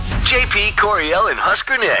JP, Coriel, and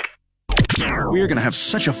Husker Nick. We are going to have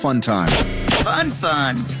such a fun time. Fun.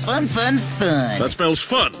 That spells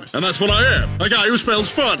fun, and that's what I am. A guy who spells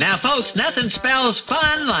fun. Now, folks, nothing spells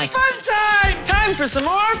fun like fun time! Time for some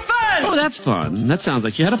more fun! Oh, that's fun. That sounds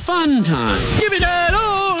like you had a fun time. Give me that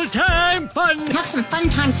old-time fun! Have some fun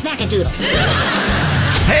time snackadoodles.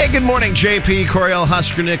 Hey, good morning, JP, Coriel,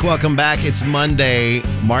 Husker Nick. Welcome back. It's Monday,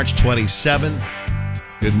 March 27th.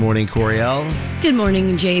 Good morning, Coriel. Good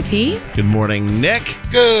morning, JP. Good morning, Nick.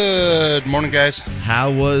 Good morning, guys.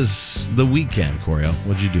 How was the weekend, Coriel?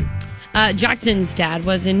 What'd you do? Jackson's dad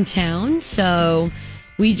was in town, so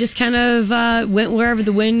we just kind of went wherever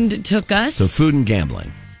the wind took us. So food and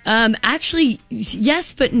gambling. Actually,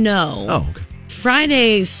 yes, but no. Oh, okay.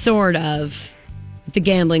 Friday, sort of, the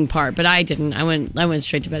gambling part, but I didn't. I went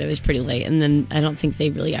straight to bed. It was pretty late, and then I don't think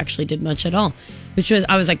they really actually did much at all.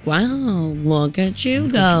 I was like, wow, look at you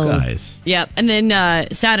go. Look at you guys. Yep. And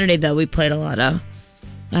then Saturday, though, we played a lot of,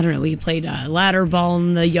 we played ladder ball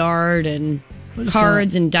in the yard and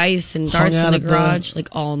cards and dice and darts in the garage, like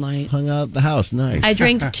all night. Hung out at the house. Nice. I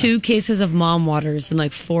drank 2 cases of Mom Waters and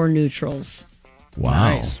like 4 neutrals. Wow.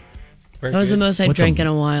 Nice. That was the most I drank in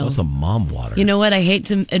a while. What's a Mom Water? You know what? I hate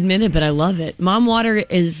to admit it, but I love it. Mom Water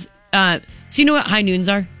is, so you know what high noons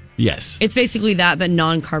are? Yes. It's basically that, but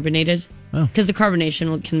non-carbonated. Oh. Because the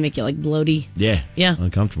carbonation can make you like bloaty. Yeah. Yeah.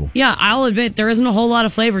 Uncomfortable. Yeah, I'll admit there isn't a whole lot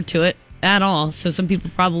of flavor to it at all. So some people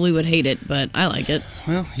probably would hate it, but I like it.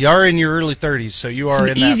 Well, you are in your early 30s, so you are Some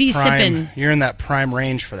in easy that prime. sipping. You're in that prime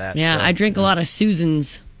range for that. Yeah, so. I drink a lot of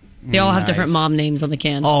Susans. They all have different mom names on the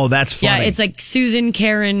can. Oh, that's funny. Yeah, it's like Susan,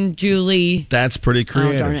 Karen, Julie. That's pretty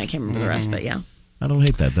creative. Oh, darn it, I can't remember the rest, but yeah. I don't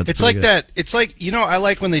hate that. It's like good. That. It's like, I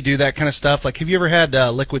like when they do that kind of stuff. Like, have you ever had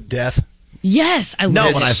Liquid Death? Yes, I love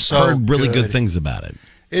it. No, but I've heard really good things about it.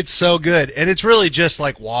 It's so good. And it's really just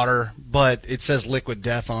like water, but it says Liquid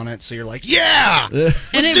Death on it. So you're like, yeah,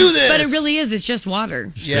 let's do this. But it really is. It's just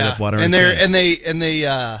water. Straight up water. And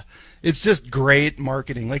they it's just great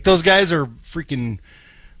marketing. Like those guys are freaking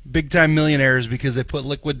big time millionaires because they put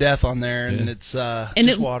Liquid Death on there and it's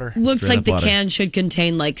just water. Looks Straight like the water. can should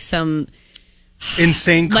contain like some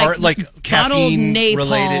insane like caffeine napalm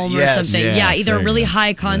related or something. Yeah, either a really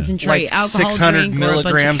high concentrate like alcohol 600 drink or a bunch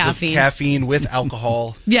milligrams of caffeine. of caffeine with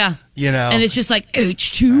alcohol. Yeah. And it's just like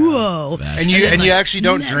H2O. And you actually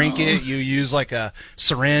don't drink it. You use like a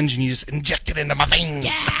syringe and you just inject it into my veins.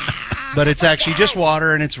 Yeah. But it's actually just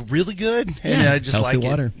water and it's really good. And I just healthy like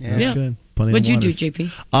water. it. That's good. Plenty What'd of you do,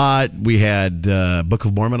 waters. JP? We had Book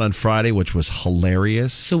of Mormon on Friday, which was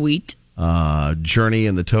hilarious. Sweet. Journey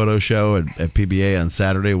and the Toto show at PBA on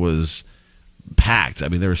Saturday was packed. I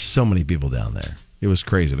mean, there were so many people down there. It was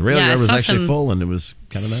crazy. The rail yard was actually full, and it was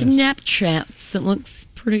kind of nice. Snapchats. It looks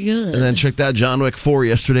pretty good. And then checked out John Wick 4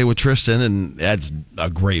 yesterday with Tristan, and that's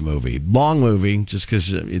a great movie. Long movie, just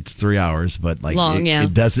because it's 3 hours, but like long,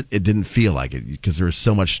 it didn't feel like it because there was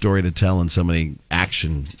so much story to tell and so many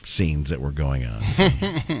action scenes that were going on. So.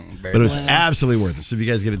 But it was absolutely worth it. So if you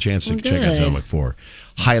guys get a chance to check out John Wick 4,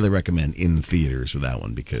 highly recommend in theaters with that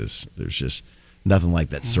one because there's just nothing like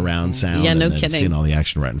that surround sound. Yeah, no and then kidding. Seeing all the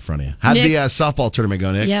action right in front of you. How'd the softball tournament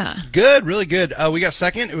go, Nick? Yeah. Good, really good. We got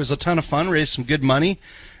second. It was a ton of fun. Raised some good money.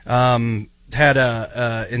 Had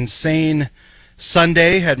a insane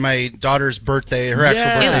Sunday. Had my daughter's birthday. Her actual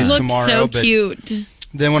birthday is tomorrow. It looked so cute.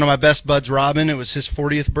 Then one of my best buds, Robin, it was his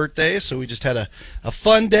 40th birthday, so we just had a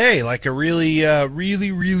fun day, like a really,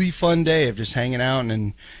 really fun day of just hanging out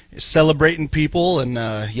and celebrating people, and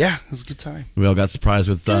it was a good time. We all got surprised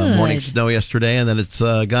with morning snow yesterday, and then it's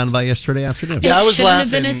gone by yesterday afternoon. Yeah, I was laughing. It should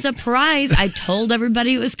have been a surprise. I told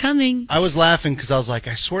everybody it was coming. I was laughing because I was like,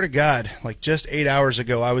 I swear to God, like just 8 hours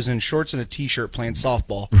ago, I was in shorts and a T-shirt playing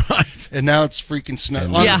softball. Right. And now it's freaking snow.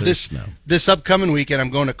 This upcoming weekend, I'm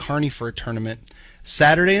going to Kearney for a tournament.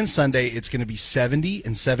 Saturday and Sunday, it's going to be 70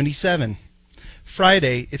 and 77.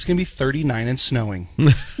 Friday, it's going to be 39 and snowing.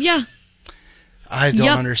 Yeah. I don't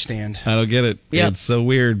understand. I don't get it. Yep. It's so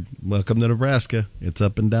weird. Welcome to Nebraska. It's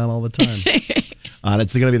up and down all the time.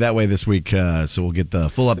 It's going to be that way this week, so we'll get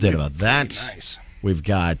the full update about that. Nice. We've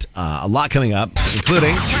got a lot coming up,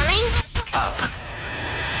 including...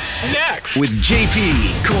 Next. With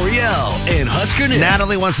JP, Coriel, and Husker Nick.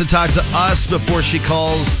 Natalie wants to talk to us before she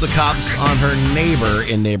calls the cops on her neighbor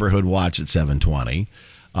in Neighborhood Watch at 7:20.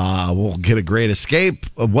 We'll get a great escape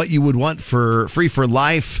of what you would want for Free for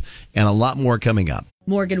Life and a lot more coming up.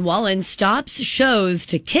 Morgan Wallen stops shows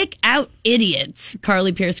to kick out idiots.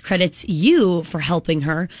 Carly Pierce credits you for helping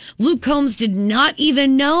her. Luke Combs did not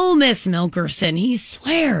even know Miss Milkerson. He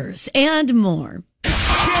swears, and more.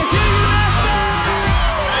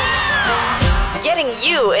 Getting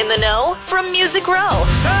you in the know from Music Row.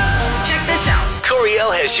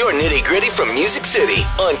 Coriel has your nitty gritty from Music City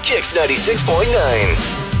on Kix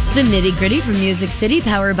 96.9. The nitty gritty from Music City,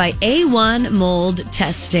 powered by A1 Mold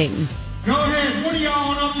Testing. Go ahead. What are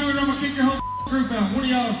y'all on up to it? I'm going to kick your whole group out. What are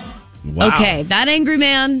y'all? Wow. Okay, that angry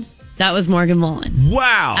man, that was Morgan Wallen.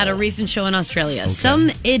 Wow. At a recent show in Australia. Okay. Some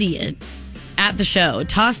idiot at the show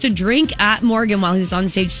tossed a drink at Morgan while he was on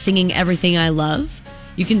stage singing Everything I Love.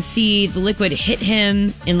 You can see the liquid hit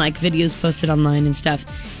him in like videos posted online and stuff.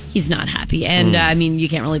 He's not happy. And I mean, you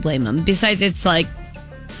can't really blame him. Besides, it's like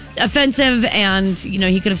offensive and, you know,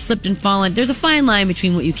 he could have slipped and fallen. There's a fine line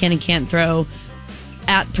between what you can and can't throw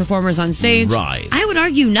at performers on stage. Right. I would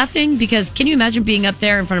argue nothing, because can you imagine being up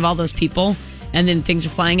there in front of all those people and then things are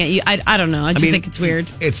flying at you? I don't know. I mean, think it's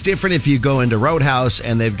weird. It's different if you go into Roadhouse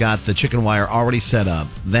and they've got the chicken wire already set up.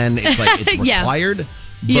 Then it's like it's required.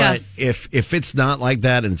 Yeah. But if it's not like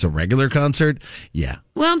that and it's a regular concert, yeah.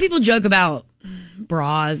 Well, people joke about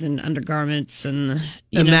bras and undergarments and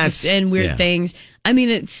weird things. I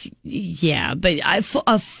mean, but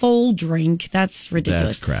a full drink, that's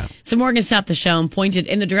ridiculous. That's crap. So Morgan stopped the show and pointed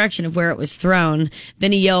in the direction of where it was thrown.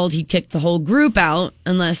 Then he yelled he'd kick the whole group out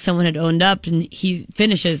unless someone had owned up. And he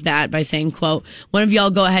finishes that by saying, quote, "One of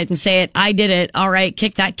y'all go ahead and say it. I did it. All right,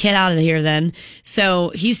 kick that kid out of here then."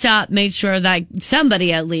 So he stopped, made sure that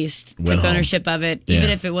somebody at least took ownership of it,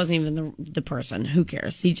 even if it wasn't even the person. Who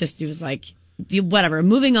cares? He was like, whatever,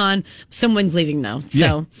 moving on. Someone's leaving though.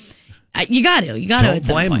 So you got to at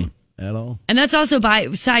some point. At all. And that's also,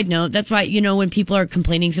 by side note, that's why, you know, when people are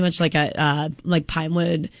complaining so much, like like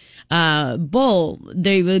Pinewood Bowl,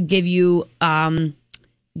 they will give you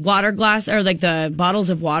water glass, or like the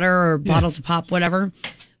bottles of water or bottles of pop, whatever,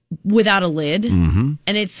 without a lid. Mm-hmm.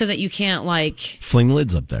 And it's so that you can't like fling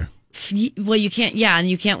lids up there. Well, you can't, and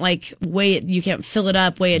you can't like weigh it, you can't fill it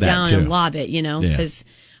up, weigh it down, and lob it, you know, because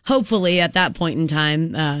hopefully at that point in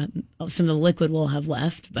time, some of the liquid will have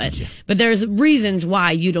left. But there's reasons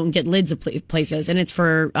why you don't get lids of places, and it's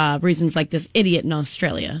for reasons like this idiot in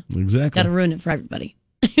Australia. Exactly. Got to ruin it for everybody.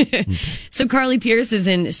 So Carly Pearce is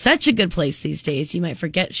in such a good place these days. You might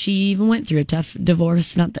forget she even went through a tough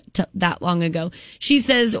divorce not that long ago. She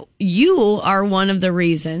says you are one of the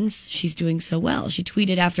reasons she's doing so well. She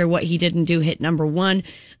tweeted after What He Didn't Do hit number 1,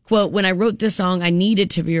 quote, "When I wrote this song, I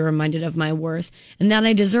needed to be reminded of my worth and that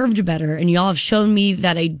I deserved better. And y'all have shown me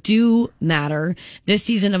that I do matter. This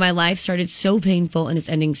season of my life started so painful and it's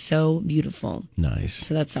ending so beautiful." Nice.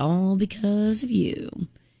 So that's all because of you.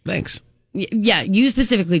 Thanks. Yeah, you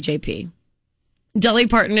specifically, JP. Dolly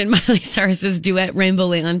Parton and Miley Cyrus's duet Rainbow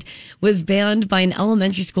Land was banned by an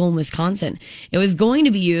elementary school in Wisconsin. It was going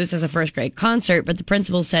to be used as a first grade concert, but the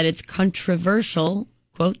principal said it's controversial,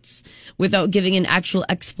 quotes, without giving an actual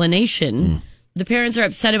explanation. The parents are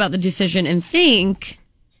upset about the decision and think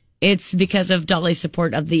it's because of Dolly's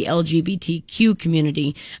support of the LGBTQ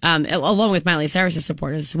community, along with Miley Cyrus's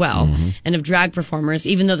support as well, and of drag performers,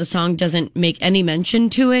 even though the song doesn't make any mention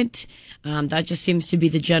to it. That just seems to be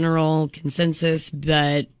the general consensus,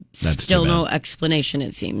 but that's still no explanation,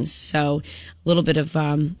 it seems. So a little bit of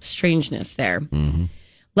strangeness there.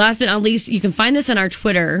 Last but not least, you can find this on our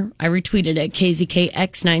Twitter. I retweeted it,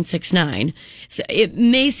 KZKX969. So it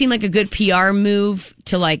may seem like a good PR move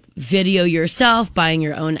to like video yourself buying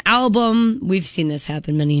your own album. We've seen this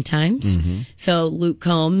happen many times. So Luke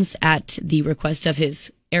Combs, at the request of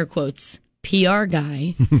his air quotes PR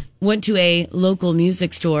guy, went to a local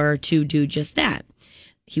music store to do just that.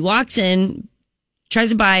 He walks in,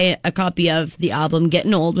 tries to buy a copy of the album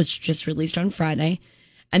Getting Old, which just released on Friday.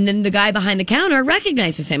 And then the guy behind the counter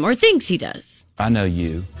recognizes him, or thinks he does. "I know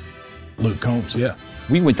you." Luke Combs, yeah.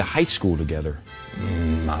 "We went to high school together."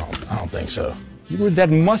 I don't think so. "You were that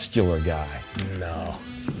muscular guy." No.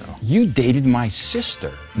 "You dated my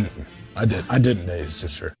sister." I didn't date his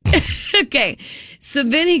sister. Okay. So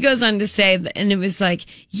then he goes on to say, and it was like,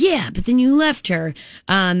 "Yeah, but then you left her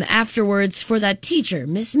afterwards for that teacher,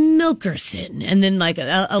 Miss Milkerson." And then like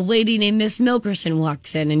a lady named Miss Milkerson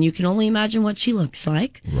walks in, and you can only imagine what she looks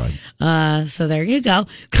like. Right. So there you go.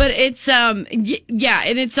 But it's, and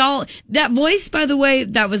it's all, that voice, by the way,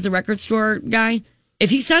 that was the record store guy. If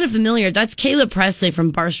he sounded familiar, that's Caleb Presley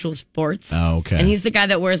from Barstool Sports. Oh, okay. And he's the guy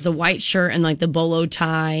that wears the white shirt and like the bolo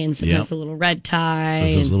tie and sometimes the little red tie.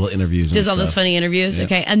 Does those little interviews. Does all those funny interviews. Yep.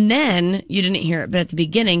 Okay. And then you didn't hear it, but at the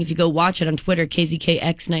beginning, if you go watch it on Twitter,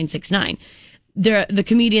 KZKX969, the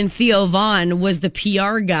comedian Theo Vaughn was the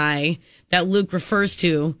PR guy that Luke refers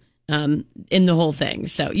to in the whole thing.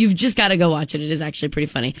 So you've just got to go watch it. It is actually pretty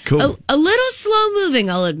funny. Cool. A little slow moving,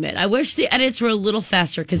 I'll admit. I wish the edits were a little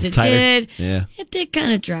faster because it did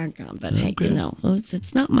kind of drag on. But hey, you know,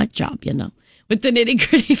 it's not my job, you know. With the nitty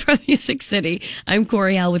gritty from Music City, I'm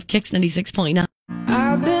Coriel with Kix 96.9.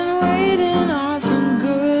 I've been waiting on some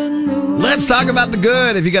good news. Let's talk about the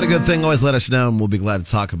good. If you got a good thing, always let us know, and we'll be glad to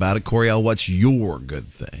talk about it. Coriel, what's your good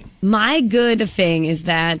thing? My good thing is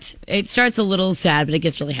that it starts a little sad, but it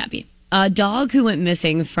gets really happy. A dog who went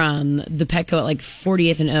missing from the Petco at like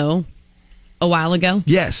 40th and O a while ago.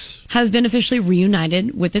 Yes. Has been officially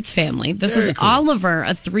reunited with its family. This Very is cool. Oliver,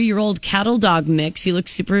 a 3-year-old cattle dog mix. He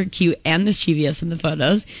looks super cute and mischievous in the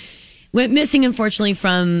photos. Went missing, unfortunately,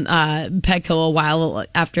 from Petco a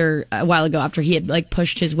while ago after he had like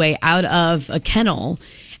pushed his way out of a kennel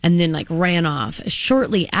and then like ran off.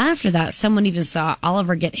 Shortly after that, someone even saw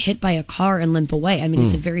Oliver get hit by a car and limp away. I mean,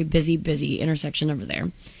 it's a very busy intersection over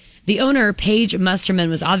there. The owner, Paige Musterman,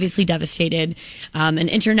 was obviously devastated. An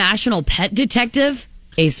international pet detective,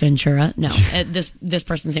 Ace Ventura. No, this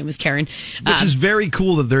person's name was Karen. Which is very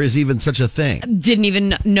cool that there is even such a thing. Didn't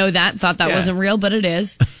even know that. Thought that wasn't real, but it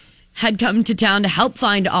is. Had come to town to help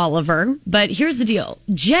find Oliver. But here's the deal.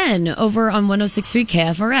 Jen, over on 106.3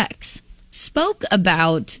 KFRX, spoke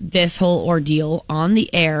about this whole ordeal on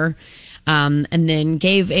the air, and then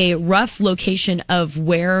gave a rough location of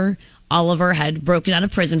where Oliver had broken out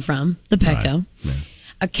of prison from, the Petco. Right. Yeah.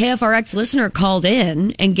 A KFRX listener called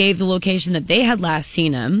in and gave the location that they had last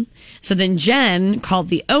seen him. So then Jen called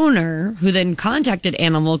the owner, who then contacted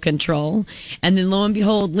Animal Control. And then lo and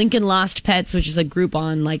behold, Lincoln Lost Pets, which is a group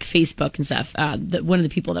on like Facebook and stuff, one of the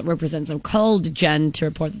people that represents them called Jen to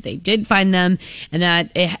report that they did find them. And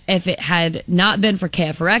that if it had not been for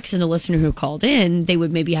KFRX and the listener who called in, they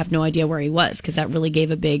would maybe have no idea where he was, because that really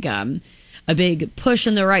gave a big push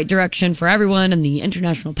in the right direction for everyone and the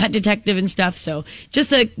international pet detective and stuff. So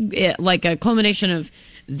just a culmination of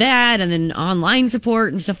that and then online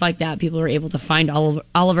support and stuff like that. People were able to find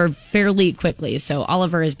Oliver fairly quickly. So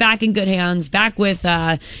Oliver is back in good hands, back with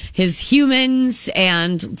his humans,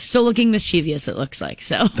 and still looking mischievous, it looks like.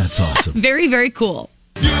 So that's awesome. Very, very cool.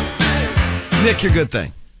 Nick, your good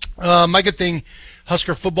thing. My good thing,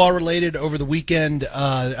 Husker football related, over the weekend.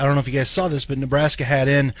 I don't know if you guys saw this, but Nebraska had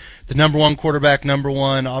in the number one quarterback, number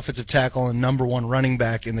one offensive tackle, and number one running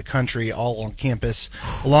back in the country all on campus,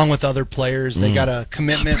 along with other players. They got a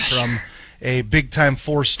commitment from a big-time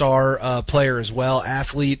 4-star player as well,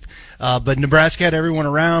 athlete. But Nebraska had everyone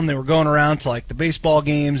around. They were going around to like the baseball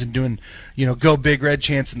games and doing, go Big Red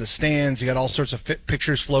chants in the stands. You got all sorts of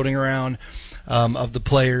pictures floating around. Of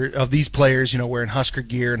these players, wearing Husker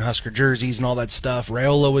gear and Husker jerseys and all that stuff.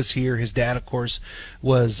 Raiola was here. His dad, of course,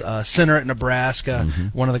 was center at Nebraska,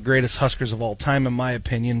 one of the greatest Huskers of all time, in my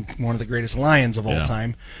opinion, one of the greatest Lions of all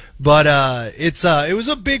time. But it was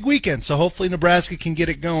a big weekend, so hopefully Nebraska can get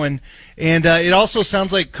it going. And it also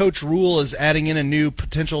sounds like Coach Rule is adding in a new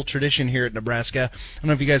potential tradition here at Nebraska. I don't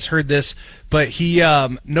know if you guys heard this, but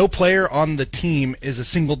no player on the team is a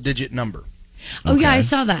single-digit number. Oh, yeah, I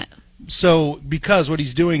saw that. So, because what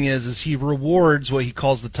he's doing is he rewards what he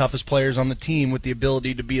calls the toughest players on the team with the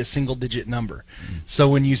ability to be a single-digit number. So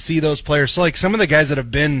when you see those players, so like some of the guys that have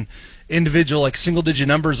been individual, like single-digit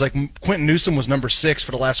numbers, like Quentin Newsom was number 6 for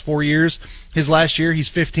the last 4 years. His last year, he's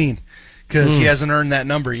 15 because he hasn't earned that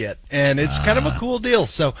number yet. And it's kind of a cool deal.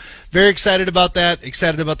 So very excited about that,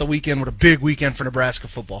 excited about the weekend. What a big weekend for Nebraska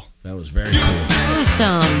football. That was very cool.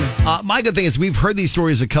 Awesome. My good thing is we've heard these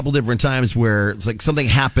stories a couple different times where it's like something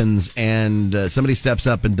happens and somebody steps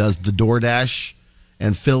up and does the DoorDash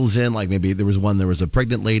and fills in. Like maybe there was a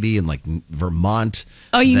pregnant lady in like Vermont.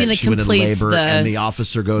 Oh, you mean that like she went in completes labor, the and the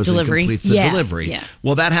officer goes delivery? and completes the delivery. Yeah.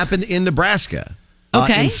 Well, that happened in Nebraska.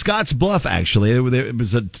 Okay. In Scotts Bluff, actually. It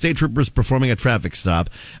was a state troopers performing a traffic stop.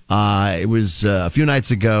 It was a few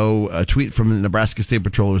nights ago. A tweet from the Nebraska State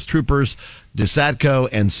Patrol's troopers, DeSatko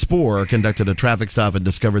and Spoor, conducted a traffic stop and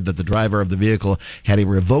discovered that the driver of the vehicle had a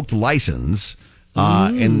revoked license.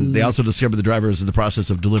 And they also discovered the driver was in the process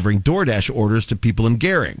of delivering DoorDash orders to people in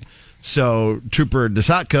Gehring. So Trooper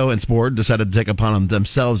DeSatko and Spoor decided to take upon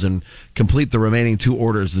themselves and complete the remaining 2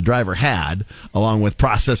 orders the driver had, along with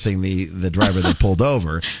processing the driver that pulled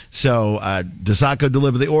over. So DeSatko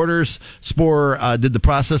delivered the orders, Spoor did the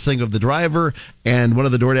processing of the driver, and one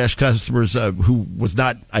of the DoorDash customers who was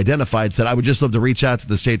not identified said, "I would just love to reach out to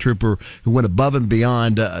the state trooper who went above and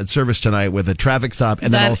beyond service tonight with a traffic stop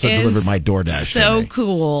and then also delivered my DoorDash." So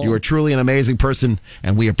cool. You are truly an amazing person,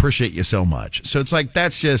 and we appreciate you so much. So it's like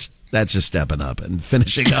that's just stepping up and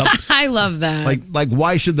finishing up. I love that. Like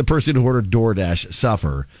why should the person who ordered DoorDash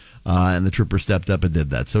suffer? And the trooper stepped up and did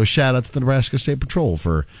that. So a shout out to the Nebraska State Patrol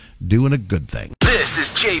for doing a good thing. This is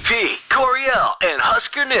JP, Coriel, and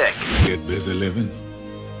Husker Nick. Get busy living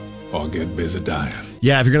or get busy dying.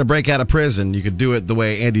 Yeah, if you're going to break out of prison, you could do it the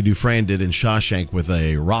way Andy Dufresne did in Shawshank with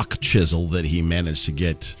a rock chisel that he managed to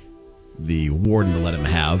get the warden to let him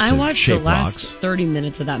have. I to watched shape the last rocks. 30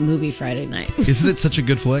 minutes of that movie Friday night. Isn't it such a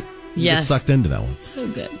good flick? You Yes. get sucked into that one. So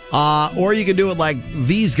good. Or you can do it like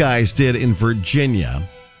these guys did in Virginia.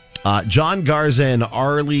 John Garza and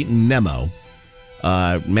Arlie Nemo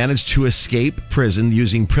managed to escape prison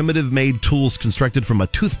using primitive-made tools constructed from a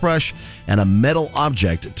toothbrush and a metal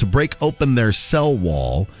object to break open their cell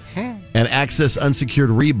wall and access unsecured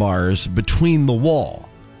rebars between the wall.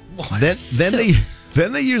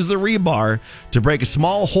 Then they use the rebar to break a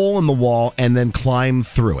small hole in the wall and then climb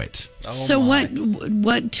through it.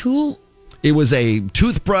 What tool? It was a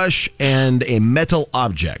toothbrush and a metal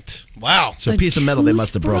object. Wow. So a piece of metal they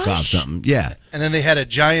must have broke off toothbrush? something. Yeah. And then they had a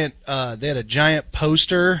giant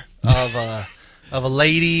poster of a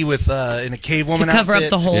lady with in a cave woman To cover up outfit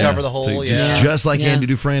the hole. to cover the So hole. just like Andy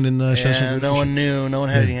Dufresne in Yeah, Shawshank no one knew. No one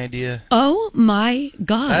had any idea. Oh my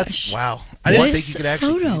gosh. That's wow. I didn't think This you could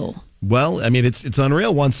actually. photo. Well, I mean, it's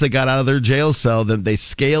unreal. Once they got out of their jail cell, then they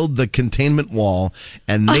scaled the containment wall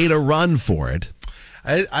and made a run for it.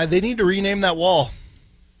 They need to rename that wall.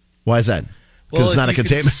 Why is that? Because Well, it's not a if you can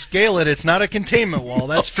containment. scale it, it's not a containment wall.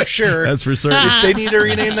 That's for sure. That's for certain. If they need to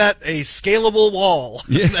rename that a scalable wall,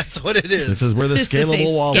 Yeah. that's what it is. This is where the This is a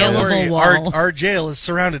scalable wall Don't scalable is. worry, wall. our jail is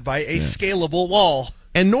surrounded by a scalable wall.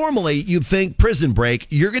 And normally, you'd think Prison Break,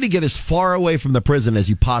 you're going to get as far away from the prison as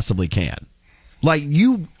you possibly can. Like,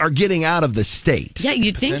 you are getting out of the state. Yeah,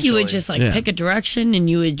 you'd think you would Potentially. just like Yeah. pick a direction and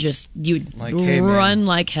you'd Like, hey, man. run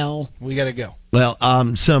like hell. We got to go. Well,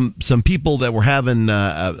 some people that were having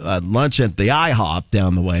lunch at the IHOP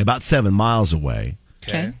down the way, about 7 miles away,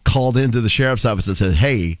 Okay. called into the sheriff's office and said,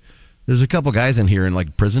 "Hey, there's a couple guys in here in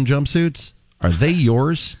like prison jumpsuits. Are they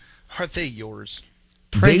yours?" Are they yours?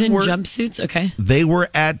 Prison were- jumpsuits? Okay. They were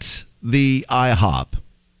at the IHOP,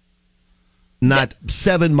 not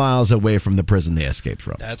 7 miles away from the prison they escaped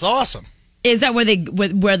from. That's awesome. Is that where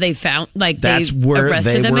they found, like, That's they where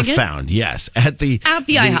arrested they them were again? found. Yes, at the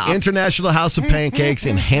IHOP. International House of Pancakes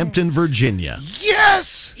in Hampton, Virginia.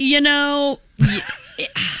 Yes. You know,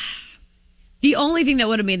 the only thing that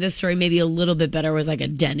would have made this story maybe a little bit better was like a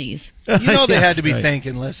Denny's. You know they Yeah, had to be right.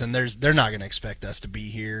 thinking, listen, they're not going to expect us to be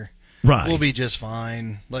here. Right. We'll be just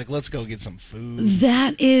fine. Like, let's go get some food.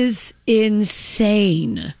 That is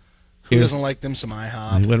insane. Who doesn't like them some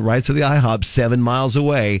IHOP? He went right to the IHOP 7 miles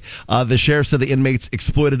away. The sheriff said the inmates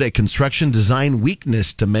exploited a construction design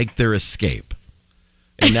weakness to make their escape.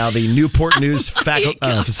 And now the Newport News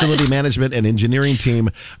facility management and engineering team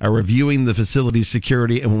are reviewing the facility's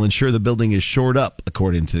security and will ensure the building is shored up,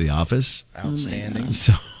 according to the office. Outstanding.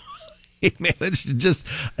 So he managed just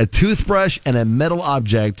a toothbrush and a metal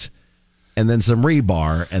object and then some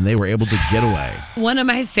rebar, and they were able to get away. One of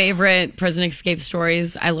my favorite prison escape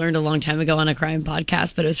stories I learned a long time ago on a crime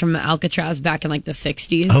podcast, but it was from Alcatraz back in like the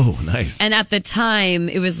 60s. Oh, nice. And at the time,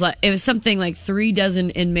 it was something like 36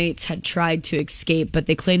 inmates had tried to escape, but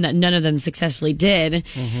they claimed that none of them successfully did.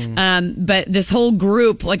 But this whole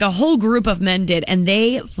group, like a whole group of men did, and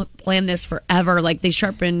they planned this forever. Like they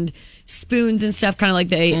sharpened spoons and stuff, kind of like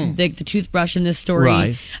the toothbrush in this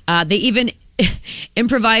story. Right. They even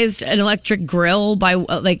improvised an electric grill by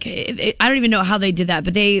I don't even know how they did that,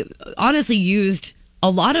 but they honestly used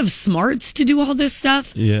a lot of smarts to do all this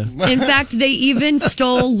stuff. Yeah. In fact, they even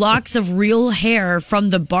stole locks of real hair from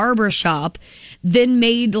the barber shop, then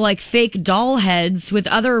made like fake doll heads with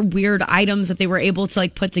other weird items that they were able to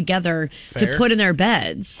like put together to put in their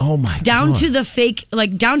beds. Oh my down God. to the fake,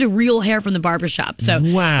 like down to real hair from the barber shop. So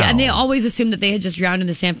Wow. yeah, and they always assumed that they had just drowned in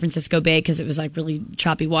the San Francisco Bay because it was like really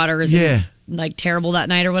choppy waters. Yeah. And, like terrible that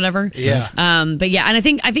night or whatever. Yeah. But yeah, and I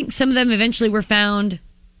think some of them eventually were found.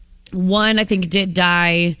 One I think did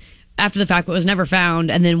die after the fact, but was never found,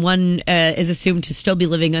 and then one is assumed to still be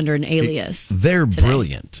living under an alias. They're today.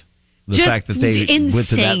 brilliant. The Just fact that they went to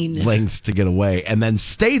insane. that lengths to get away and then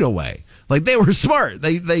stayed away. Like they were smart.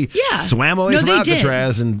 They swam away from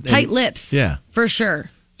Alcatraz and tight lips. Yeah. For sure.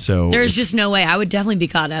 So There's just no way. I would definitely be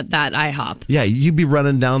caught at that IHOP. yeah, you'd be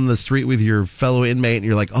running down the street with your fellow inmate and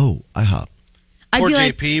you're like, "Oh, IHOP." I'd Poor be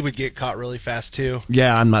like, JP would get caught really fast too.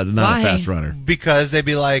 Yeah, I'm not Why? a fast runner. Because they'd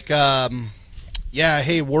be like, yeah,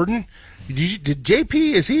 hey, warden, did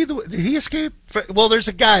JP, did he escape? Well, there's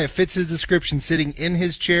a guy that fits his description sitting in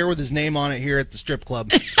his chair with his name on it here at the strip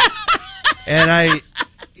club. And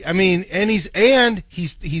I mean, and he's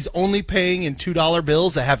only paying in $2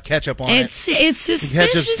 bills that have ketchup on it. It's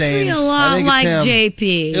suspiciously a lot like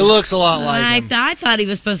JP. It looks a lot like him. I thought he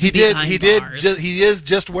was supposed to be behind bars. He is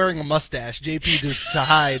just wearing a mustache. JP to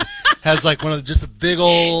hide has like just a big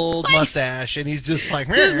old mustache, and he's just like.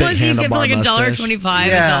 What's he get for like $1.25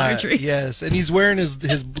 at Dollar Tree? Yes, and he's wearing his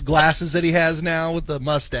glasses that he has now with the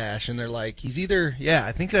mustache, and they're like, he's either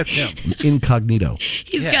I think that's him. Incognito.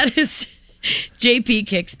 He's got his JP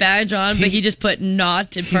Kicks badge on, but he just put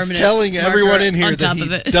not in permanent. He's telling everyone in here on that top he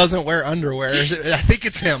of it. doesn't wear underwear. I think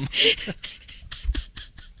it's him.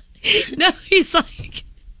 No, he's like,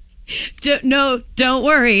 don't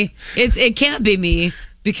worry. It can't be me.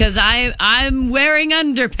 Because I'm wearing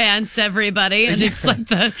underpants, everybody, and it's like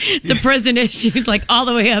the prison issue, like all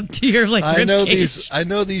the way up to your like rib cage. I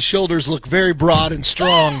know these shoulders look very broad and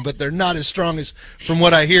strong, but they're not as strong as from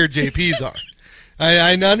what I hear JP's are.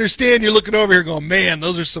 I understand you're looking over here going, man,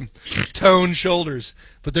 those are some toned shoulders,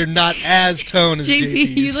 but they're not as toned as JP's.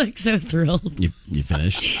 JP, you look so thrilled. You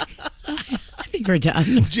finished? I think we're done.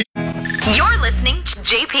 You're listening to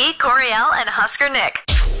JP, Coriel, and Husker Nick.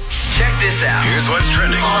 Check this out. Here's what's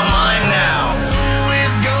trending online now.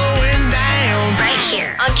 It's going down. Right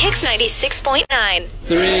here on Kix 96.9.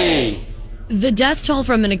 3. The death toll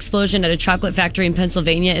from an explosion at a chocolate factory in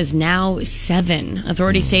Pennsylvania is now 7.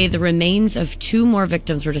 Authorities say the remains of 2 more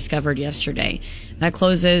victims were discovered yesterday. That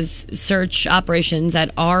closes search operations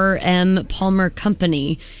at R.M. Palmer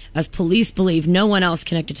Company, as police believe no one else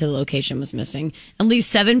connected to the location was missing. At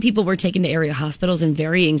least 7 people were taken to area hospitals in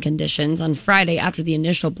varying conditions on Friday after the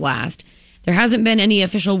initial blast. There hasn't been any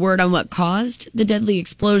official word on what caused the deadly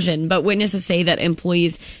explosion, but witnesses say that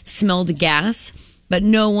employees smelled gas, but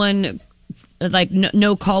no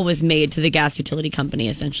call was made to the gas utility company,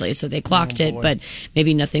 essentially. So they clocked it, but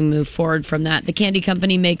maybe nothing moved forward from that. The candy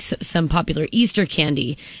company makes some popular Easter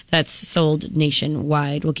candy that's sold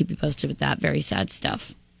nationwide. We'll keep you posted with that. Very sad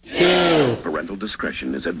stuff. 2. Parental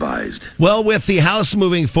discretion is advised. Well, with the House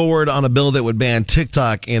moving forward on a bill that would ban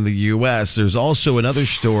TikTok in the U.S., there's also another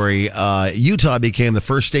story. Utah became the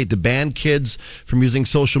first state to ban kids from using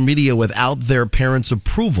social media without their parents'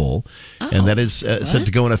 approval. And that is set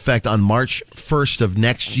to go in effect on March 1st of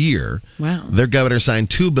next year. Wow. Their governor signed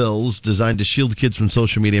 2 bills designed to shield kids from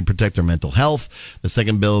social media and protect their mental health. The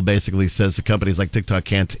second bill basically says the companies like TikTok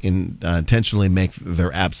can't intentionally make their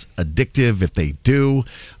apps addictive. If they do,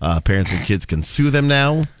 parents and kids can sue them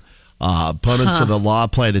now. Opponents of the law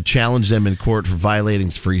plan to challenge them in court for violating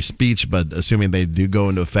free speech, but assuming they do go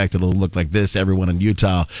into effect, it'll look like this. Everyone in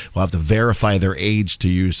Utah will have to verify their age to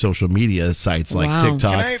use social media sites like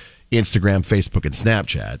TikTok, Instagram, Facebook, and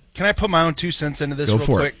Snapchat. Can I put my own 2 cents into this real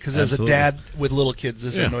quick? Because as a dad with little kids,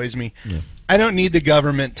 this annoys me. Yeah. I don't need the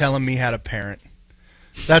government telling me how to parent.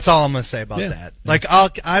 That's all I'm going to say about that. Like,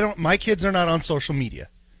 my kids are not on social media.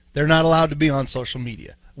 They're not allowed to be on social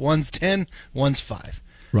media. One's 10, one's 5.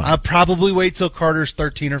 Right. I'll probably wait till Carter's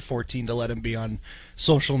 13 or 14 to let him be on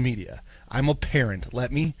social media. I'm a parent.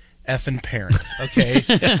 Let me effing parent, okay?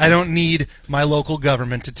 I don't need my local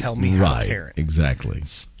government to tell me how to parent. Exactly.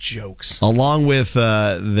 It's jokes. Along with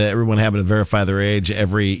everyone having to verify their age,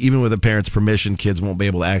 even with a parent's permission, kids won't be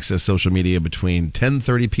able to access social media between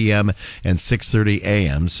 10:30 p.m. and 6:30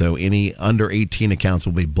 a.m., so any under 18 accounts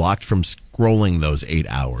will be blocked from scrolling those 8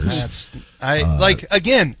 hours.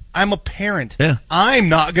 Again, I'm a parent. Yeah. I'm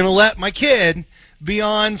not going to let my kid be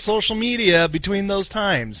on social media between those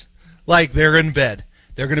times. Like, they're in bed.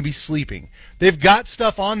 They're going to be sleeping. They've got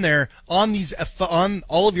stuff on there on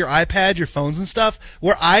all of your iPads, your phones and stuff,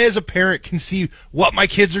 where I as a parent can see what my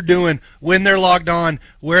kids are doing, when they're logged on,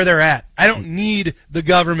 where they're at. I don't need the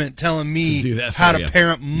government telling me how to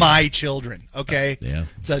parent my children, okay? Yeah.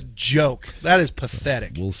 It's a joke. That is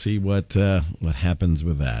pathetic. We'll see what happens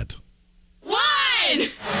with that. 1!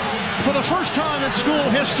 For the first time in school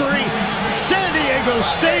history, San Diego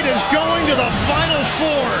State is going to the Final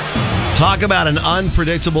Four. Talk about an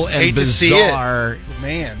unpredictable and bizarre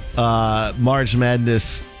March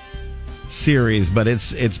Madness series, but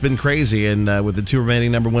it's been crazy. And with the 2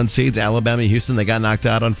 remaining number 1 seeds, Alabama and Houston, they got knocked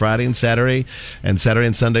out on Friday and Saturday. And Saturday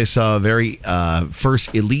and Sunday saw a very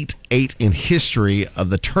first Elite 8 in history of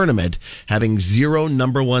the tournament, having 0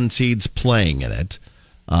 number 1 seeds playing in it.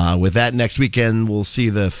 With that, next weekend, we'll see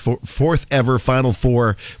the 4th ever Final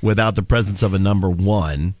Four without the presence of a number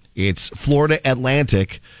 1. It's Florida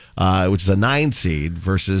Atlantic, which is a 9 seed,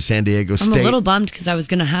 versus San Diego State. I'm a little bummed because I was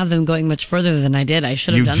going to have them going much further than I did. I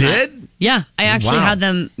should have done that. You did? Yeah, I actually had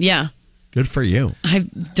them. Yeah. Good for you. I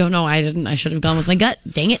don't know. I didn't. I should have gone with my gut.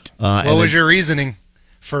 Dang it. What was your reasoning?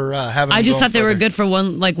 for having. I them just going thought they were further. good for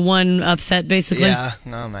one upset, basically. Yeah,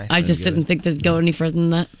 no, nice. I just didn't think they'd go any further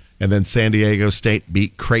than that. And then San Diego State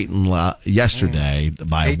beat Creighton yesterday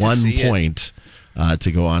by Hate to 1 see it. point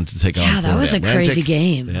to go on to take on Yeah, that Florida was a Atlantic. crazy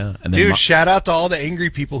game. Yeah, and then Dude, shout out to all the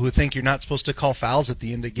angry people who think you're not supposed to call fouls at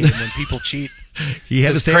the end of the game when people cheat. he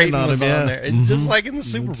had his Because hand Creighton on was him. Yeah, there. It's just like in the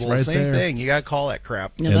Super It's Bowl, right same there. thing. You got to call that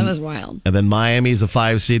crap. No, that was wild. And then Miami's a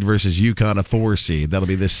 5 seed versus UConn a 4 seed. That'll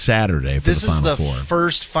be this Saturday for This the is Final the Four.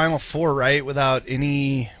 first Final Four, right? Without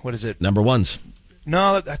any, what is it? Number ones.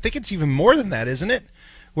 No, I think it's even more than that, isn't it?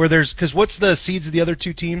 Where there's, because what's the seeds of the other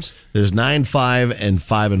two teams? There's 9-5 and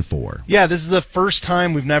 5-4. Yeah, this is the first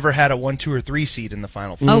time we've never had a 1, 2, or 3 seed in the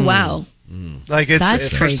Final Four. Oh, wow. Like That's it's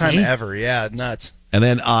the first time crazy. ever. Yeah, nuts. And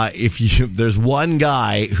then there's one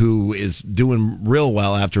guy who is doing real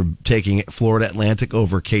well after taking Florida Atlantic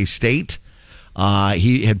over K-State.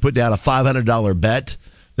 He had put down a $500 bet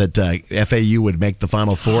that FAU would make the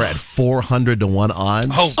Final Four at 400-1 odds.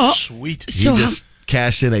 Oh, sweet. He just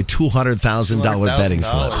cashed in a $200,000 betting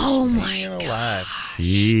slip. Oh, my God.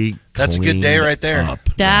 That's a good day right there. Up.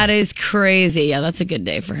 That is crazy. Yeah, that's a good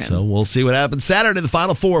day for him. So we'll see what happens Saturday. The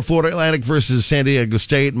Final Four: Florida Atlantic versus San Diego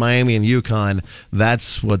State, Miami, and UConn.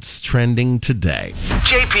 That's what's trending today.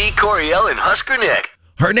 JP, Coriel, and Husker Nick.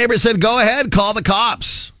 Her neighbor said, "Go ahead, call the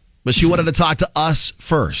cops," but she wanted to talk to us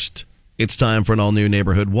first. It's time for an all-new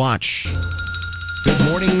Neighborhood Watch. Good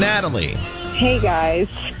morning, Natalie. Hey, guys.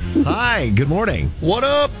 Hi. Good morning. What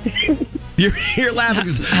up? You're laughing.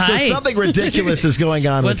 So Hi. something ridiculous is going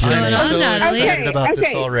on What's with you. going on, Natalie? Excited about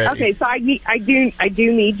this already. Okay, so I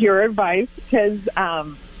do need your advice because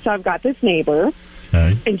so I've got this neighbor,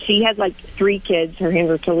 Okay. and she has like 3 kids. Her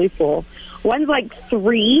hands are totally full. One's like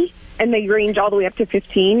 3, and they range all the way up to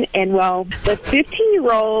 15. And well, the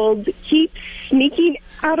 15-year-old keeps sneaking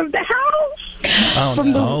out of the house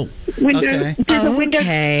from the window. Okay. There's a window.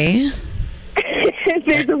 Okay.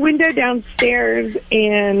 There's a window downstairs,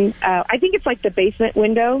 and I think it's like the basement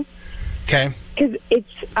window. Okay. Because it's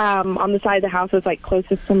on the side of the house that's like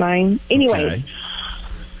closest to mine. Anyway, Okay.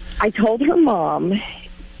 I told her mom,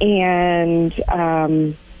 and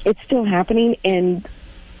it's still happening. And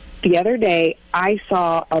the other day, I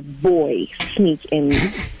saw a boy sneak in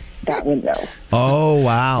that window. Oh,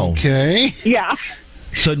 wow. Okay. Yeah.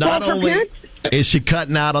 So not Well, her only parents- is she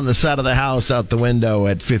cutting out on the side of the house out the window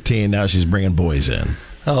at 15, now she's bringing boys in.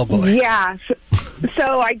 Oh, boy. Yeah.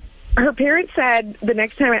 So her parents said the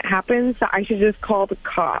next time it happens, that I should just call the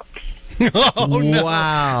cops. Oh, no.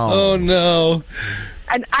 Wow. Oh, no.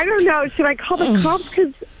 And I don't know, should I call the cops?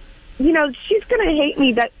 Because, you know, she's going to hate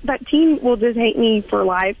me. That teen will just hate me for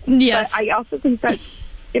life. Yes. But I also think that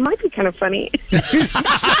it might be kind of funny.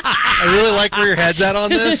 I really like where your head's at on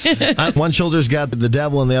this. One shoulder's got the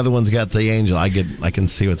devil and the other one's got the angel. I can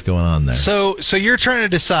see what's going on there. So you're trying to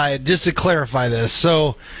decide, just to clarify this.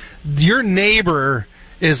 So your neighbor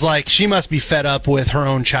is like, she must be fed up with her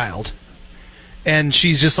own child. And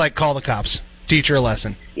she's just like, call the cops. Teach her a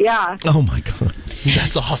lesson. Yeah. Oh, my God.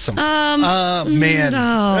 That's awesome. No. Man.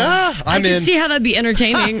 I'm I can in. see how that'd be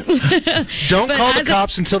entertaining. Don't But call the as a-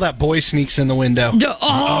 cops until that boy sneaks in the window.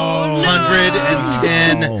 Oh,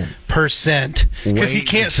 no. 110%. Because he Wait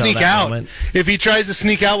can't until sneak that out. moment. If he tries to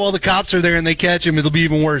sneak out while the cops are there and they catch him, it'll be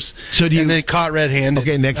even worse. So do you- and then caught red-handed.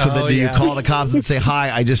 Okay, Nick, so then do you call the cops and say, "Hi,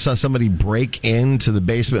 I just saw somebody break into the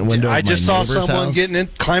basement window I of my just saw neighbor's someone house?"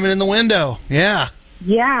 climbing in the window. Yeah.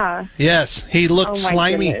 Yeah. Yes. He looked Oh, my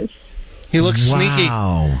slimy. goodness. He looks sneaky.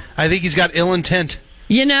 Wow. I think he's got ill intent.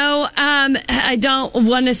 You know, I don't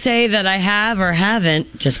want to say that I have or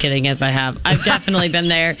haven't. Just kidding, yes, I have. I've definitely been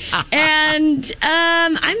there. And,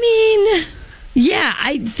 I mean, yeah,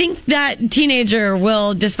 I think that teenager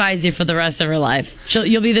will despise you for the rest of her life.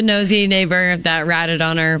 You'll be the nosy neighbor that ratted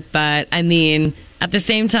on her. But, I mean, at the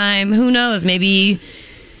same time, who knows? Maybe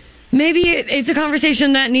it's a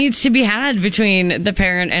conversation that needs to be had between the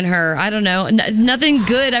parent and her. I don't know. Nothing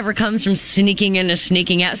good ever comes from sneaking in or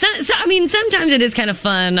sneaking out. So, I mean, sometimes it is kind of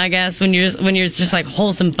fun, I guess, when you're just like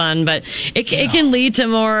wholesome fun. But it can lead to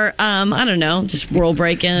more, I don't know, just rule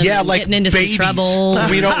breaking. Yeah, like getting into babies. some trouble.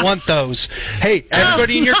 We don't want those. Hey,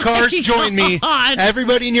 everybody in your cars, join me. God.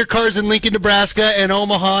 Everybody in your cars in Lincoln, Nebraska, and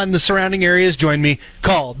Omaha and the surrounding areas, join me.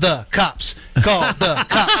 Call the cops. Call the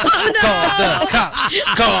cops. Oh, no. Call the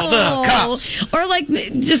cops. Call the cops. Or like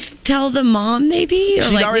just tell the mom maybe, or She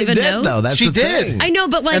like already leave a did, note. though. That's She the did. thing. I know,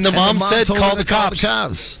 but like And the mom said, told call her the to call cops. the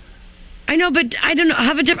cops. I know, but I don't know.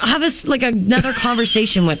 Have like another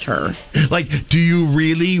conversation with her. Like, do you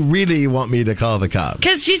really, really want me to call the cops?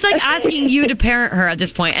 Because she's like asking you to parent her at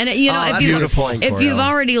this point, and you know, Oh, if that's you beautiful. if you've Coriel.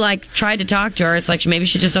 already like tried to talk to her, it's like maybe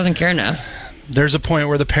she just doesn't care enough. There's a point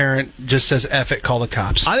where the parent just says, F it, call the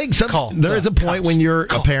cops. I think there is a point when you're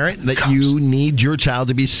a parent that you need your child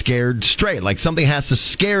to be scared straight. Like something has to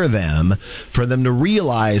scare them for them to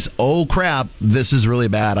realize, oh crap, this is really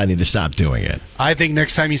bad. I need to stop doing it. I think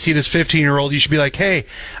next time you see this 15-year-old, you should be like, hey,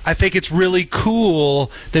 I think it's really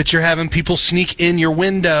cool that you're having people sneak in your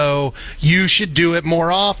window. You should do it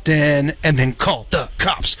more often, and then call the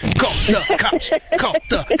cops. Call the cops. Call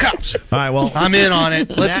the cops. All right, well, I'm in on it.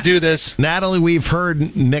 Let's do this. Natalie, we've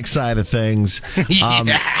heard Nick's side of things.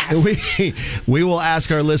 Yes. We will ask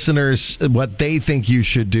our listeners what they think you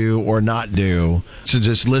should do or not do. So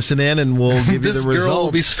just listen in, and we'll give you the results. This girl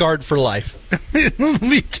will be scarred for life. It'll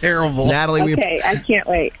be terrible. Natalie, Okay, I can't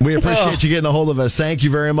wait. we appreciate you getting a hold of us. Thank you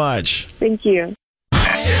very much. Thank you.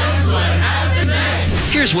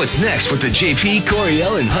 Here's what's next with the JP,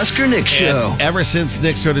 Coriel, and Husker Nick show. And ever since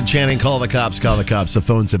Nick started chanting, call the cops, the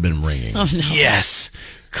phones have been ringing. Oh, no. Yes.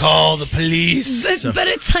 Call the police. But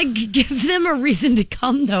it's like, give them a reason to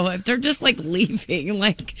come, though. If they're just like leaving,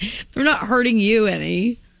 like they're not hurting you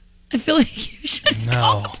any, I feel like you should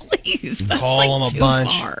call the police. That's call like them a too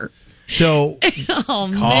bunch. far. So, oh,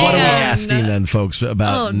 man. What are we asking then, folks,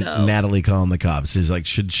 about Oh, no. Natalie calling the cops? Is like,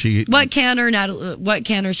 should she? What can or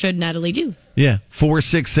should Natalie do? Yeah,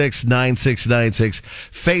 466-9696.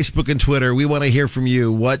 Facebook and Twitter. We want to hear from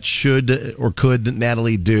you. What should or could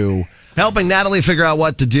Natalie do? Helping Natalie figure out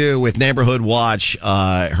what to do with Neighborhood Watch.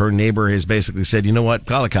 Her neighbor has basically said, you know what,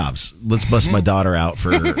 call the cops. Let's bust my daughter out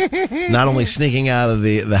for not only sneaking out of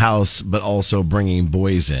the house, but also bringing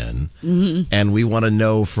boys in. Mm-hmm. And we want to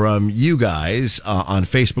know from you guys on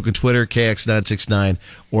Facebook and Twitter, KX969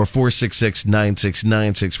 or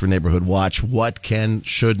 466-9696 for Neighborhood Watch. What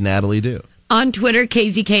should Natalie do? On Twitter,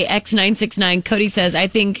 KZKX969, Cody says, I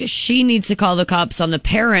think she needs to call the cops on the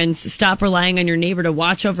parents. Stop relying on your neighbor to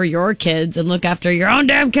watch over your kids and look after your own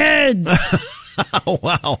damn kids. Oh,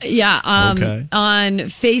 wow. Yeah. Okay. On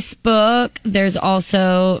Facebook, there's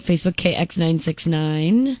also Facebook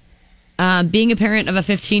KX969. Being a parent of a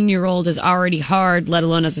 15-year-old is already hard, let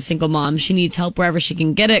alone as a single mom. She needs help wherever she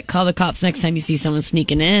can get it. Call the cops next time you see someone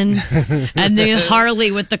sneaking in. And then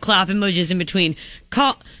Harley with the clap emojis in between.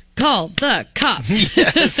 Call the cops.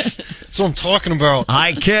 Yes. That's what I'm talking about.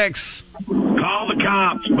 Hi, Kicks. Call the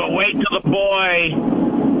cops, but wait till the boy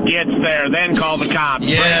gets there, then call the cops.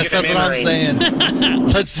 Yes, that's what I'm saying.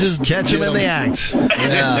 Let's just catch him in the act.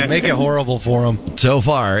 Yeah, make it horrible for him. So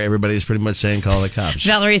far, everybody's pretty much saying call the cops.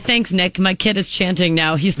 Valerie, thanks, Nick. My kid is chanting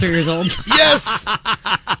now. He's 3 years old. Yes.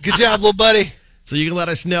 Good job, little buddy. So you can let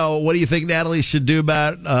us know, what do you think Natalie should do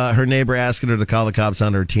about her neighbor asking her to call the cops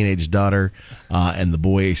on her teenage daughter and the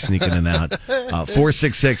boy sneaking in and out.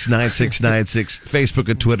 466-9696, Facebook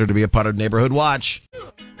and Twitter to be a part of Neighborhood Watch.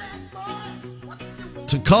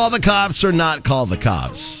 To call the cops or not call the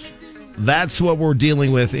cops. That's what we're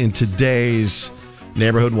dealing with in today's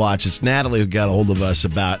Neighborhood Watch. It's Natalie who got a hold of us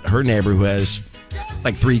about her neighbor who has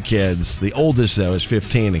like 3 kids. The oldest, though, is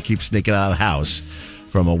 15 and keeps sneaking out of the house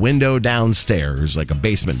from a window downstairs, like a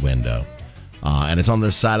basement window. And it's on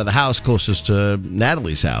the side of the house closest to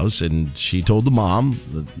Natalie's house. And she told the mom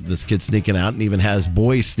that this kid's sneaking out and even has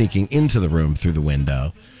boys sneaking into the room through the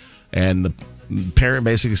window. And the parent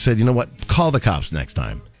basically said, you know what, call the cops next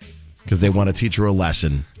time. Because they want to teach her a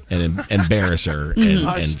lesson and embarrass her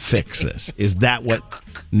and fix this. Is that what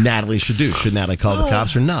Natalie should do? Should Natalie call the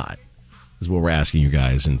cops or not? Is what we're asking you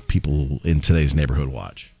guys and people in today's Neighborhood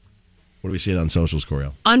Watch. What do we see on socials,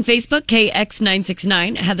 Coriel? On Facebook,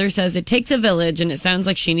 KX969, Heather says it takes a village and it sounds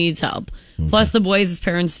like she needs help. Okay. Plus, the boys'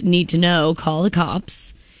 parents need to know, call the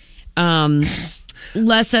cops.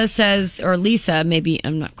 Lisa says, or Lisa, maybe,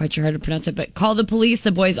 I'm not quite sure how to pronounce it, but call the police.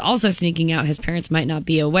 The boy's also sneaking out. His parents might not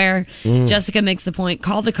be aware. Jessica makes the point,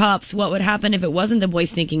 call the cops. What would happen if it wasn't the boy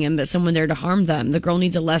sneaking in, but someone there to harm them? The girl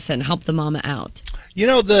needs a lesson. Help the mama out. You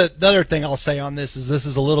know, the other thing I'll say on this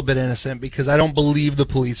is a little bit innocent because I don't believe the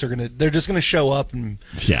police are they're just going to show up and,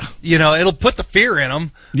 you know, it'll put the fear in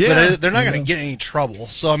them, but they're not going to get any trouble.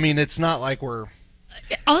 So, I mean, it's not like we're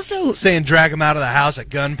also saying drag him out of the house at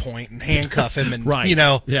gunpoint and handcuff him and, you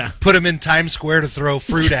know, put him in Times Square to throw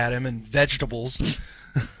fruit at him and vegetables.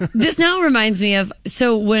 This now reminds me of,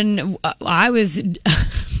 so when I was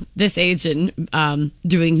this age and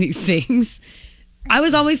doing these things, I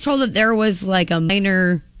was always told that there was like a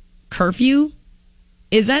minor curfew.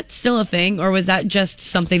 Is that still a thing, or was that just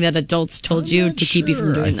something that adults told you to keep you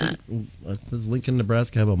from doing that? Does Lincoln,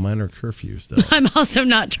 Nebraska have a minor curfew still? I'm also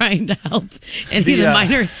not trying to help any of the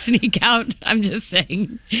minors sneak out. I'm just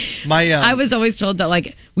saying. I was always told that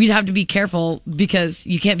like we'd have to be careful because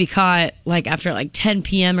you can't be caught like after like 10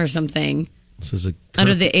 p.m. or something. This is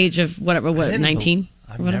under the age of whatever, 19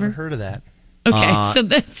 I've or whatever. never heard of that. Okay, so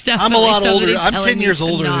that's definitely I'm a lot somebody older. I'm telling 10 me years to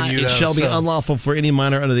older not. than you, It though. shall be so- unlawful for any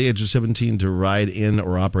minor under the age of 17 to ride in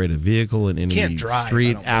or operate a vehicle in any Can't drive,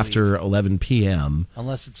 street I don't after 11 p.m.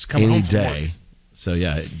 Unless it's coming any home from day. work. So,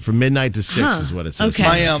 yeah, from midnight to 6 is what it says.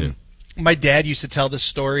 Okay. My dad used to tell this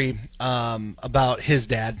story about his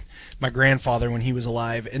dad, my grandfather, when he was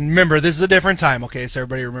alive. And remember, this is a different time, okay? So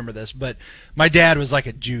everybody remember this. But my dad was like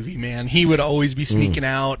a juvie, man. He would always be sneaking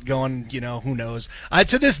out, going, who knows.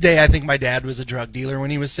 To this day, I think my dad was a drug dealer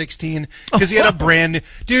when he was 16 because he had a brand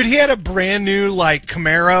new, like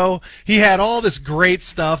Camaro. He had all this great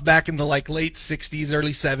stuff back in the like late 60s,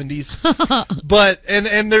 early 70s. But,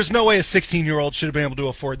 and there's no way a 16-year-old should have been able to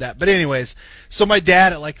afford that. But anyways, so my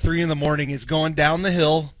dad at like 3 in the morning is going down the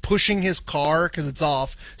hill, pushing his car because it's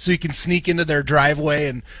off so he can sneak into their driveway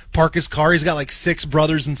and park his car. He's got like 6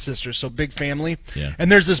 brothers and sisters, so big family. Yeah.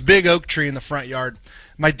 And there's this big oak tree in the front yard.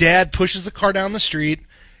 My dad pushes the car down the street.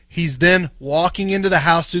 He's then walking into the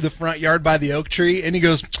house through the front yard by the oak tree, and he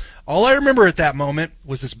goes, all I remember at that moment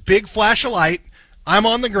was this big flash of light. I'm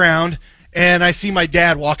on the ground, and I see my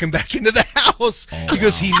dad walking back into the house. He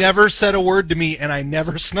goes, he never said a word to me, and I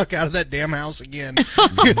never snuck out of that damn house again.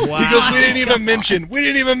 He goes, we didn't even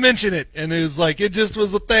mention it. And it was like, it just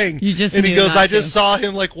was a thing. You just and he knew goes, not I to. just saw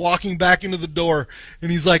him like walking back into the door,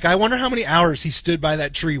 and he's like, I wonder how many hours he stood by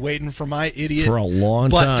that tree waiting for my idiot For a long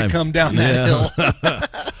butt time. to come down that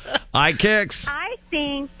hill. Kicks. I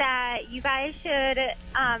think that you guys should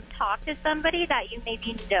talk to somebody that you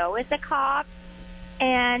maybe know is a cop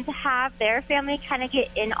and have their family kind of get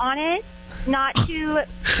in on it, not to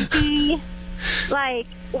be like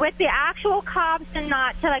with the actual cops and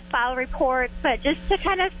not to like file reports, but just to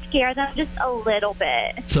kind of scare them just a little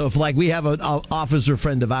bit. So if like we have an officer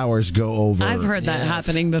friend of ours go over. I've heard that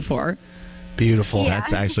happening before. Beautiful. Yeah.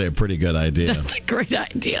 That's actually a pretty good idea. That's a great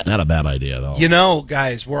idea. Not a bad idea at all.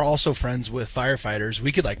 Guys, we're also friends with firefighters.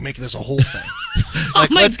 We could like make this a whole thing. Oh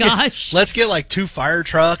my let's gosh. Let's get like 2 fire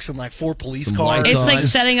trucks and like 4 police Some cars. lights It's on. like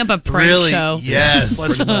setting up a prank really, show. yes.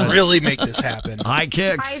 Let's really make this happen. High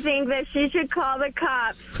Kicks. I think that she should call the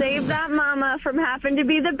cops, save that mama from having to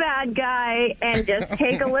be the bad guy, and just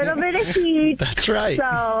take a little bit of heat. That's right.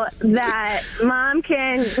 So that mom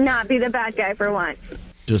can not be the bad guy for once.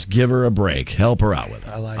 Just give her a break. Help her out with it.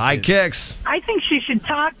 I like High it. Kicks. I think she should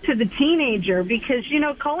talk to the teenager because,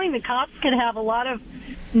 calling the cops can have a lot of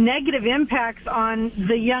negative impacts on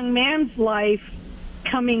the young man's life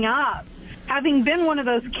coming up. Having been one of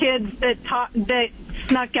those kids that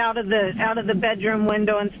snuck out of the bedroom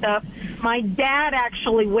window and stuff, my dad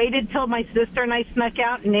actually waited till my sister and I snuck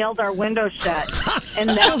out and nailed our window shut. And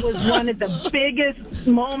that was one of the biggest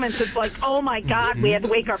moments. It's like, oh my God, we had to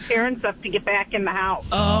wake our parents up to get back in the house.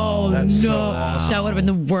 Oh, That's no. so awesome. That would have been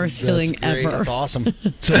the worst feeling That's great. ever. That's awesome.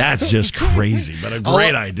 That's just crazy, but a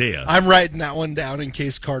great idea. I'm writing that one down in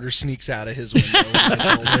case Carter sneaks out of his window.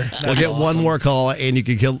 We'll get one more call, and you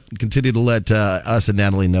can continue to let us and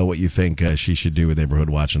Natalie know what you think she should do with Neighborhood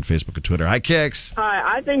Watch on Facebook and Twitter. Hi, Kicks.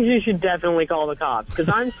 Hi, I think you should definitely call the cops because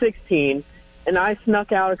I'm 16 and I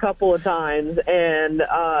snuck out a couple of times, and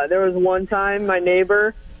there was one time my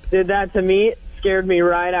neighbor did that to me. Scared me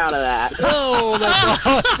right out of that. Oh, that's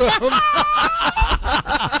awesome.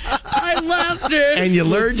 I loved it. And you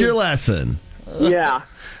learned your lesson. Yeah.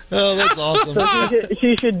 Oh, that's awesome. So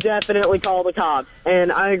she should definitely call the cops.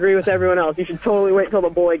 And I agree with everyone else. You should totally wait till the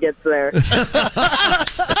boy gets there.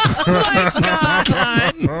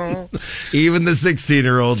 Even the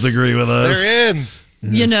 16-year-olds agree with us. They're in.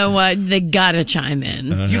 You know what? They gotta chime in.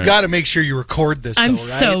 You got to make sure you record this. I'm though, right?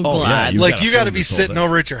 so Oh, glad. yeah, Like you got to film be this whole sitting thing.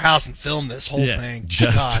 over at your house and film this whole thing.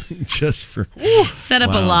 God. Just for Set up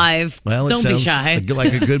a Wow. live. Well, it Don't be sounds shy.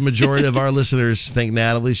 like a good majority of our listeners think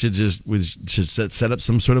Natalie should set up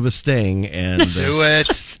some sort of a sting and Do it.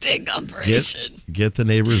 Sting operation. get the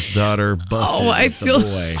neighbor's daughter busted. Oh, I with the feel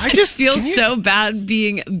boy. I just feel so bad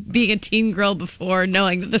being a teen girl before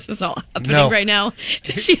knowing that this is all happening No. right now.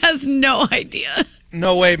 She has no idea.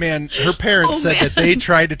 No way, man. Her parents said that they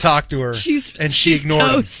tried to talk to her, and she ignored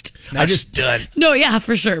toast. them. Now she's done. No, yeah,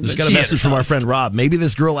 for sure. Just but got a she's message from our toast. friend Rob. Maybe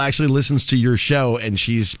this girl actually listens to your show and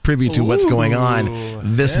she's privy to what's going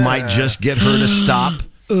on. This might just get her to stop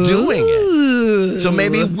doing it. So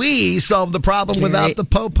maybe we solve the problem without the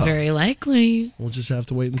po-po. Very likely. We'll just have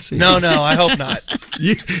to wait and see. No, I hope not.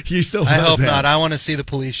 you still I want hope that. not. I want to see the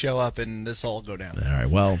police show up and this all go down. All right,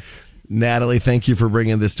 well, Natalie, thank you for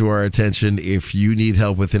bringing this to our attention. If you need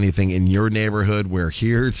help with anything in your neighborhood, we're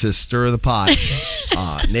here to stir the pot.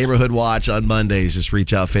 Neighborhood Watch on Mondays. Just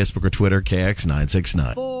reach out, Facebook or Twitter,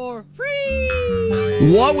 KX969. For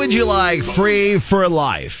free. What would you like free for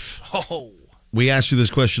life? Oh. we asked you this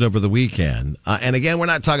question over the weekend. And again, we're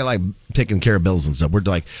not talking like taking care of bills and stuff. We're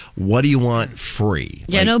like, what do you want free?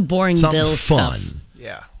 Yeah, like, no boring bill fun stuff.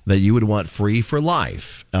 Yeah. That you would want free for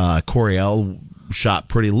life. Coriel shot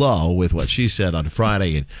pretty low with what she said on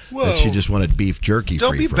Friday, and that she just wanted beef jerky. Don't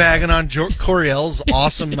free be for bagging on Coriel's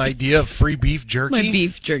awesome idea of free beef jerky. My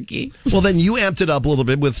beef jerky. Well, then you amped it up a little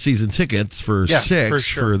bit with season tickets for 6 for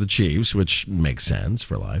sure. for the Chiefs, which makes sense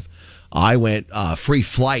for life. I went free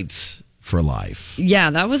flights for life. Yeah,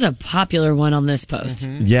 that was a popular one on this post.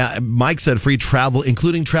 Mm-hmm. Yeah, Mike said free travel,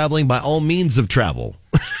 including traveling by all means of travel.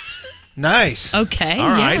 Nice. Okay. All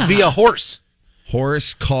right. Yeah. Via horse.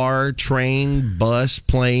 Horse, car, train, bus,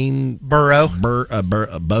 plane, burro,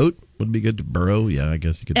 a boat would be good to burrow. Yeah, I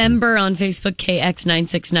guess you could. Ember on Facebook,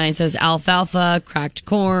 KX969 says alfalfa, cracked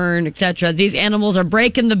corn, etc. These animals are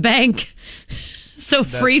breaking the bank. So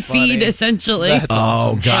That's free funny. feed, essentially. That's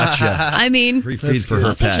awesome. Oh, gotcha. I mean, free feed for her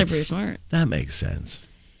that's pets. actually pretty smart. That makes sense.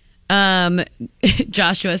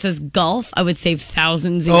 Joshua says golf. I would save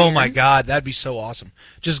thousands a year. Oh my God, that'd be so awesome.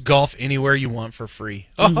 Just golf anywhere you want for free.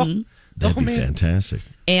 Mhm. That'd be fantastic.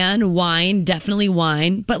 And wine, definitely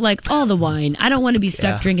wine, but like all the wine. I don't want to be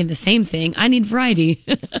stuck drinking the same thing. I need variety.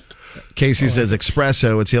 Casey says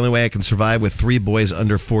espresso. It's the only way I can survive with 3 boys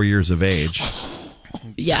under 4 years of age.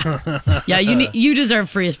 Yeah. Yeah, you deserve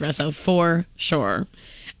free espresso for sure.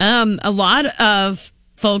 A lot of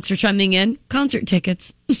folks are chiming in concert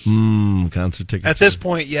tickets. Concert tickets. At this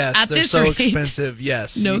point, yes. At They're this so rate. expensive,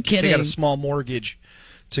 yes. No you can take out kidding. a small mortgage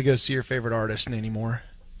to go see your favorite artist anymore.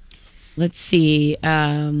 Let's see. It's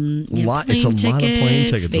a lot of plane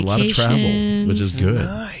tickets, a lot of travel, which is good.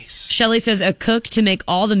 Nice. Shelly says a cook to make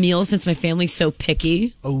all the meals since my family's so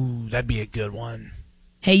picky. Oh, that'd be a good one.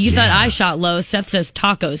 Hey, you thought I shot low. Seth says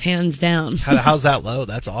tacos, hands down. How's that low?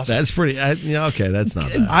 That's awesome. That's pretty. Okay, that's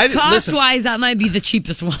not bad. Cost-wise, that might be the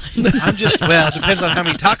cheapest one. I'm just, well, it depends on how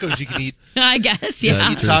many tacos you can eat. I guess,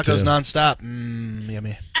 yeah. Eat tacos nonstop.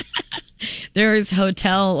 Yummy. There's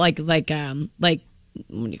hotel, like what do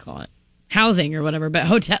you call it? Housing or whatever, but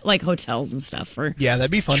hotels and stuff for Yeah,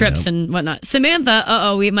 that'd be fun. trips and whatnot.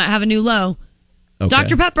 Samantha, we might have a new low. Okay.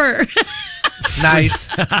 Dr. Pepper. Nice.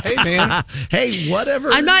 Hey, man. Hey,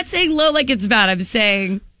 whatever. I'm not saying low like it's bad. I'm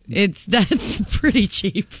saying that's pretty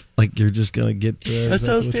cheap. Like you're just gonna get. That's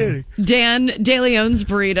outstanding. Dan De Leon's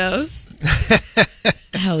burritos.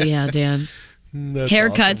 Hell yeah, Dan. That's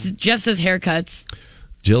Haircuts. awesome. Jeff says haircuts.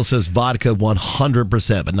 Jill says vodka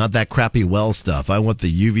 100%, but not that crappy well stuff. I want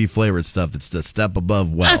the UV flavored stuff that's the step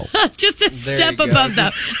above well. Just a There step you go. above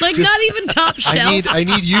that. Like Just- not even top shelf. I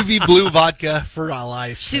need UV blue vodka for our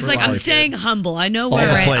life. She's For like, I'm life. staying humble. I know All where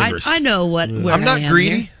the I flavors. I know where I'm not I am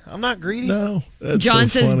greedy. here. I'm not greedy. No. That's John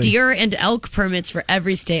so says funny. deer and elk permits for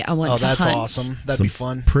every state I want Oh, to that's hunt. awesome. That'd Some be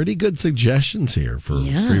fun. Pretty good suggestions here for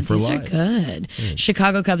Yeah, free for these life. are good.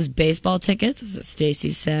 Chicago Cubs baseball tickets, that's what Stacy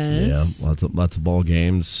Yeah, says. lots of ball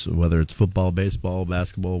games, whether it's football, baseball,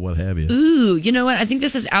 basketball, what have you. Ooh, you know what? I think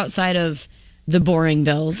this is outside of the boring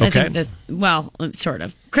bills. I Okay. think sort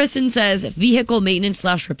of. Kristen says vehicle maintenance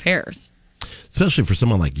 / repairs. Especially for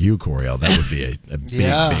someone like you, Coriel, that would be a big,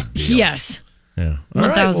 big deal. Yes. Yeah. All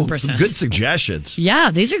right, 1000%. some good suggestions. Yeah,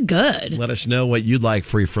 these are good. Let us know what you'd like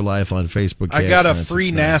free for life on Facebook. I got a KX969.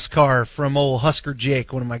 free NASCAR from old Husker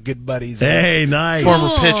Jake, one of my good buddies. Hey, nice. Former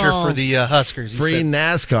Cool. pitcher for the Huskers. He Free said,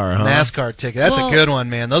 NASCAR, huh? NASCAR ticket. That's Well, a good one,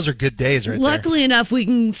 man. Those are good days right Luckily enough, we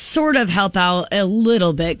can sort of help out a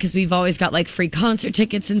little bit because we've always got like free concert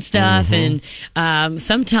tickets and stuff. Mm-hmm. And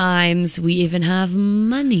sometimes we even have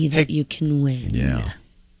money that you can win. Yeah.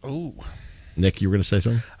 there. Ooh. Nick, you were going to say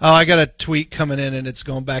something? Oh, I got a tweet coming in, and it's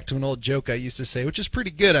going back to an old joke I used to say, which is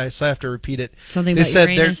pretty good. So I have to repeat it. Something They about said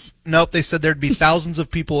Uranus? Nope, they said there'd be thousands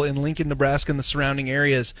of people in Lincoln, Nebraska, and the surrounding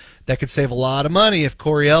areas that could save a lot of money if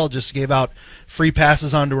Coriel just gave out free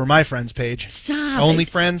passes onto her My Friends page. Stop.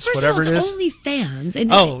 OnlyFriends, First whatever of all, it it's is. OnlyFans.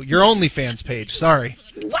 And Oh, your OnlyFans page. Sorry.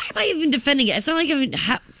 why am I even defending it? It's not like I even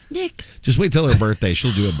Nick. Just wait till her birthday.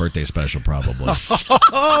 She'll do a birthday special probably.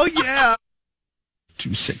 Oh, yeah.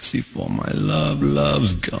 Too sexy for my love.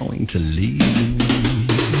 Love's going to leave.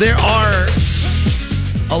 There are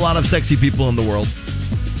a lot of sexy people in the world,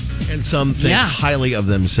 and some think Yeah. highly of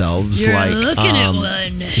themselves. You're like looking at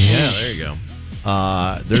one. Yeah, there you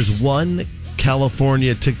go. There's one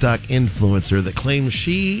California TikTok influencer that claims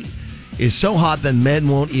she is so hot that men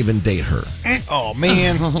won't even date her Oh,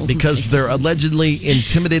 man. because they're allegedly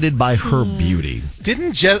intimidated by her beauty.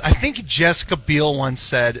 I think Jessica Biel once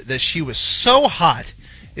said that she was so hot,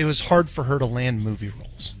 it was hard for her to land movie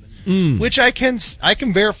roles. which I can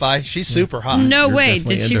verify. She's super hot. No You're way.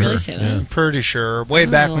 definitely Did she into really her. say that? Yeah. I'm pretty sure. Way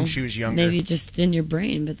back Oh, when she was younger. Maybe just in your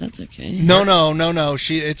brain, but that's okay. No.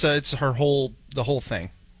 It's her whole thing.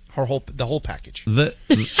 The whole package.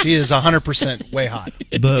 She is 100% way hot.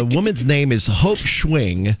 The woman's name is Hope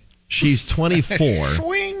Schwing. She's 24.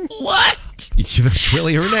 Schwing. What? That's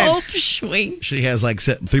really her name. Hope Schwing. She has like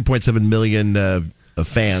 3.7 million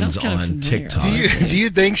fans Sounds kind of on familiar. TikTok. Do you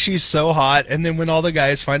think she's so hot? And then when all the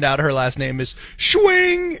guys find out her last name is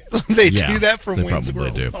Schwing, they Yeah, do that from they Wayne's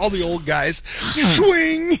probably World. do. All the old guys,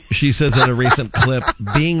 Schwing. She says in a recent clip,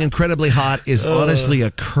 being incredibly hot is honestly a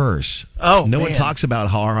curse. Oh, no one man. talks about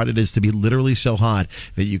how hard it is to be literally so hot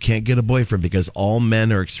that you can't get a boyfriend because all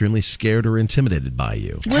men are extremely scared or intimidated by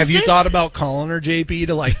you. Have you thought about calling her, JP,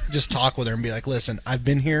 to like just talk with her and be like, "Listen, I've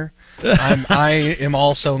been here. I am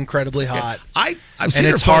also incredibly hot. I've and seen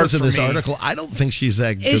her it's hard photos in for this me." article. I don't think she's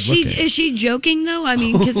that good Is looking. she joking though? I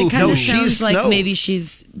mean, because it kind No, of sounds she's- like no. maybe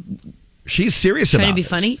she's She's serious trying about to be this.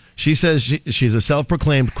 funny. She says she's a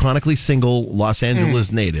self-proclaimed chronically single Los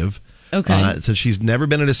Angeles native. Okay. So she's never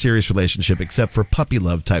been in a serious relationship except for puppy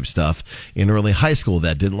love type stuff in early high school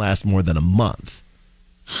that didn't last more than a month.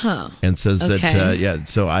 Huh. And says Okay. that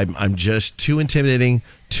so I'm just too intimidating,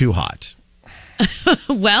 too hot.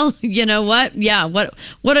 Well, you know what? Yeah, what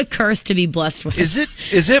a curse to be blessed with.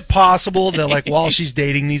 Is it possible that like while she's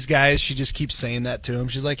dating these guys, she just keeps saying that to him?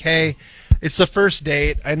 She's like, "Hey, it's the first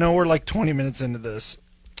date. I know we're like 20 minutes into this,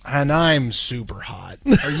 and I'm super hot.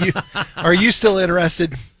 Are you still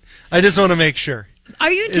interested? I just want to make sure."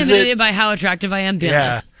 Are you intimidated by how attractive I am? Be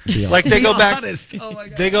honest. Like they go Be back. honest. Oh my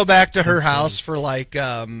God. They go back to her house for like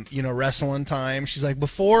wrestling time. She's like,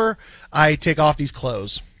 "Before I take off these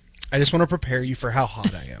clothes, I just want to prepare you for how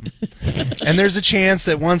hot I am. And there's a chance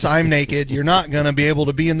that once I'm naked, you're not going to be able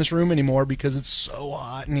to be in this room anymore because it's so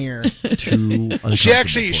hot in here." She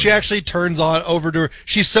actually turns on over to her.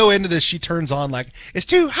 She's so into this, she turns on like, "It's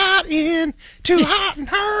too hot in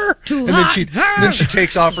her." Too and hot then she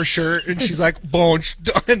takes off her shirt and she's like, "Boom."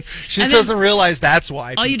 She just doesn't realize that's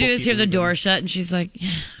why. All you do people is keep hear the leaving. door shut, and she's like, "Yeah,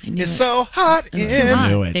 I knew It's it." so hot It's in. too hot.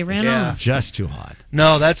 Knew it. They ran Yeah. off. Just too hot.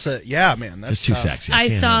 No, that's man. That's Just too tough. sexy. I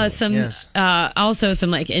can't saw handle it. some, Yes. also some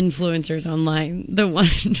like influencers online. The one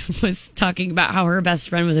was talking about how her best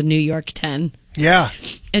friend was a New York 10. Yeah.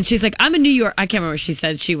 And she's like, I'm a New York, I can't remember what she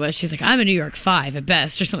said she was. She's like, I'm a New York 5 at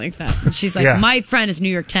best or something like that. And she's like, Yeah. my friend is New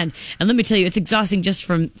York 10. And let me tell you, it's exhausting just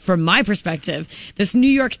from my perspective. This New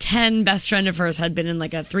York 10 best friend of hers had been in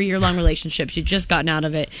like a 3-year-long relationship. She'd just gotten out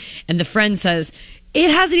of it. And the friend says, it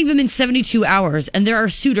hasn't even been 72 hours, and there are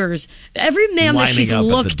suitors. Every man that Lining she's up at the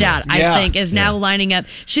looked door. at, I Yeah. think, is now lining up.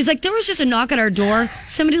 She's like, there was just a knock at our door.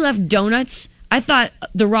 Somebody left donuts. I thought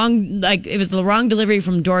it was the wrong delivery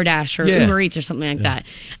from DoorDash or Yeah. Uber Eats or something like that.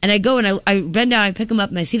 And I go and I bend down, I pick them up,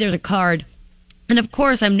 and I see there's a card. And of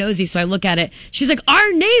course, I'm nosy, so I look at it. She's like,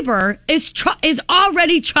 our neighbor is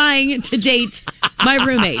already trying to date my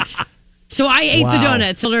roommate. So I ate the Wow.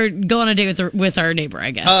 donuts. Told her to go on a date with our neighbor,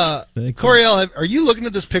 I guess. Coriel, are you looking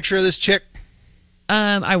at this picture of this chick?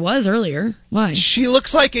 I was earlier. Why? She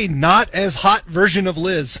looks like a not as hot version of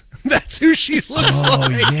Liz. That's who she looks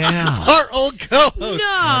like. yeah. Our old co-host.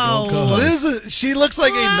 No. Liz, she looks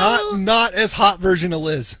like a not as hot version of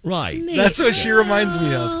Liz. Right. That's what she reminds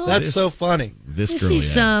me of. That's This- so funny. This I girl, see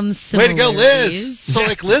yeah. some Way to go, Liz. similarities. So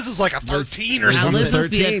like Liz is like a 13 or Yeah, something. Liz must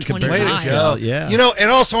be at 13 Way to 25. go. Yeah. You know, and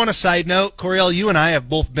also on a side note, Coriel, you and I have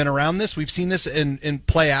both been around this. We've seen this in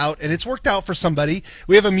play out, and it's worked out for somebody.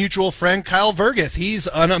 We have a mutual friend, Kyle Vergeth. He's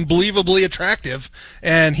unbelievably attractive,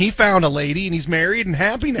 and he found a lady, and he's married and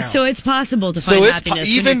happy now. So it's possible to So find it's happiness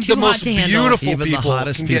even when you're too the hot most to handle. beautiful Even the people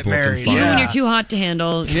hottest can get people can married. find- Even when Yeah. you're too hot to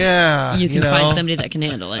handle, Yeah, you can know, find somebody that can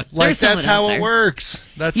handle it. like There's that's someone how out it there. works.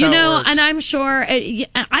 That's You how know, it works. and I'm sure.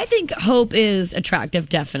 I think Hope is attractive,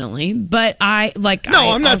 definitely. But I'm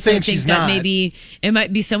not saying think she's that not. maybe it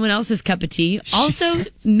might be someone else's cup of tea. Also,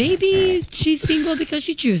 maybe she's single because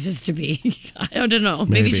she chooses to be. I don't know.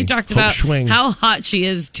 Maybe Maybe. she talked Hope about Schwing. how hot she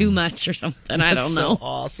is too much or something. I That's don't so know.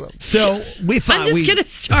 awesome. So we thought I'm just gonna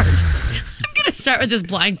start. I'm gonna start with this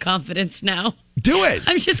blind confidence now. do it.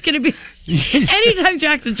 I'm just going to be. Anytime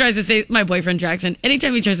Jackson tries to say, my boyfriend Jackson,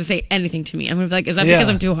 anytime he tries to say anything to me, I'm going to be like, is that Yeah. because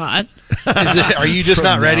I'm too hot? Are you just From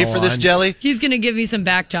not ready now for this, on. Jelly? He's going to give me some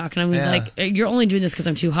back talk, and I'm going to Yeah. be like, you're only doing this because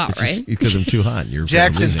I'm too hot, right? Because I'm too hot. You're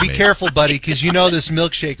Jackson, losing be me. careful, buddy, because you know this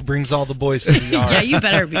milkshake brings all the boys to the yard. Yeah, you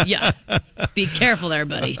better be. Yeah. Be careful there,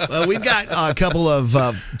 buddy. Well, we've got a couple of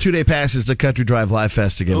 2-day passes to Country Drive Live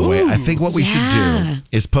Fest to give away. I think what we should do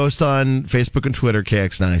is post on Facebook and Twitter,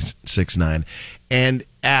 KX969, and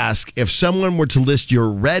ask if someone were to list your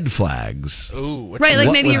red flags. Ooh, right, like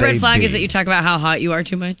what maybe would your red they flag be? is that you talk about how hot you are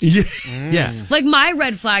too much. Yeah. Yeah. Like my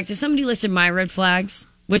red flags, if somebody listed my red flags,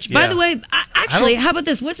 which, by Yeah. the way, actually, how about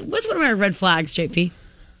this? What's one of my red flags, JP?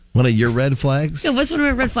 One of your red flags? Yeah, what's one of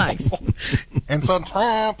my red flags? It's a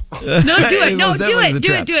trap. No, do it. No, It was do definitely it. a Do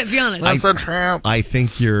trap. it. Do it. Be honest. It's a trap. I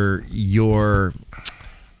think you're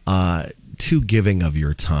too giving of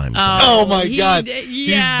your time. Oh, my God.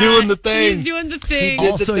 Yeah, He's doing the thing. He's doing the thing.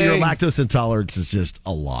 Also, your lactose intolerance is just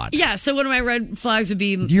a lot. Yeah, so one of my red flags would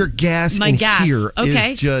be Your gas my in gas. here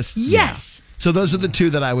Okay. is just... Yes. yeah. So those are the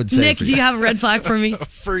two that I would say. Nick, for do you have a red flag for me?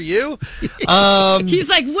 For you? He's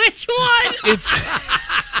like, which one? It's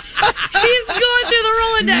He's going through the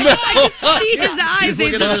Rolodex. I can see his eyes. He's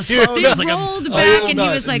looking They at just his phone. they There's like a rolled whole back, and he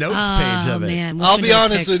was like, notes oh, page of it. man. which I'll one be do I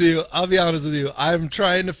honest pick? with you. I'm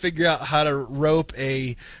trying to figure out how to rope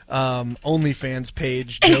a OnlyFans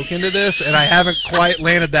page joke into this, and I haven't quite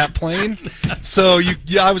landed that plane. So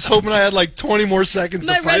I was hoping I had like 20 more seconds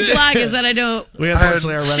My to find red it. flag is that I don't We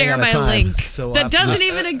unfortunately are running share out of my time. link. So we'll That have to doesn't just-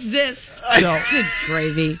 even exist. So Good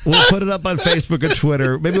gravy. we'll put it up on Facebook and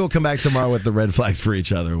Twitter. Maybe we'll come back tomorrow with the red flags for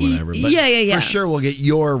each other or whatever. But yeah. For sure, we'll get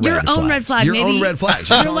your red Your own flags. red flag. Your maybe. own red flags.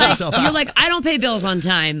 You're like, I don't pay bills on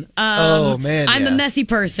time. Oh, man, I'm a yeah. messy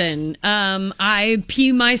person. I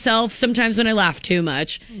pee myself sometimes when I laugh too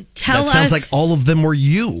much. Tell that us. sounds like all of them were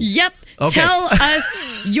you. Yep. Okay. Tell us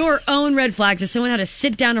your own red flags. If someone had to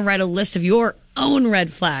sit down and write a list of your own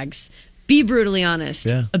red flags, be brutally honest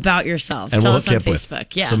about yourselves. And Tell we'll us on hook you up with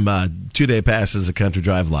Facebook. Yeah. some 2-day passes at Country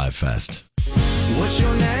Drive Live Fest. What's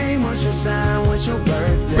your name? What's your sign? What's your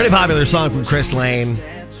birthday? Pretty popular song from Chris Lane.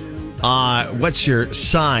 What's your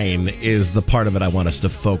sign is the part of it I want us to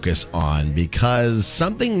focus on because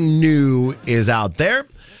something new is out there.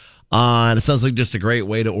 And it sounds like just a great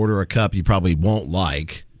way to order a cup you probably won't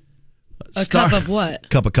like. A cup of what?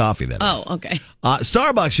 Cup of coffee, that is. Oh, okay.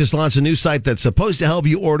 Starbucks just launched a new site that's supposed to help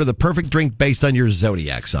you order the perfect drink based on your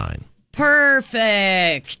zodiac sign.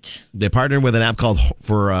 Perfect. They partnered with an app called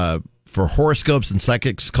for horoscopes and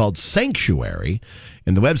psychics called Sanctuary,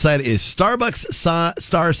 and the website is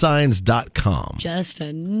starbucksstarsigns.com. Just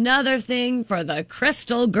another thing for the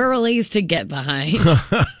crystal girlies to get behind.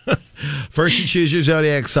 First, you choose your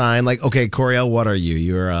zodiac sign. Like, okay, Coriel, what are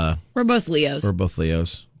you? We're both Leos. We're both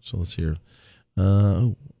Leos. So let's hear.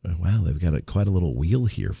 Oh, wow, they've got quite a little wheel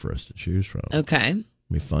here for us to choose from. Okay. Let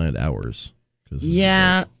me find ours.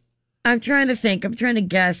 Yeah. I'm trying to think. I'm trying to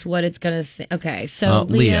guess what it's going to think. Okay, so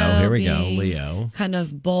Leo. Here we go. being Leo. Kind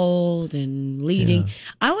of bold and leading. Yeah.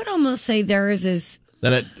 I would almost say theirs is.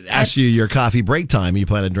 Then it asks you your coffee break time. You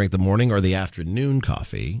plan to drink the morning or the afternoon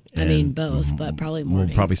coffee? I mean, And both, but probably morning.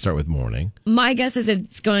 We'll probably start with morning. My guess is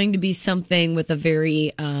it's going to be something with a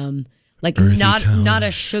very, like Earthy not tone. not a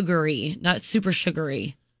sugary, not super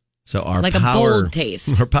sugary. So our Like a power, bold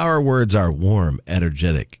taste. Our power words are warm,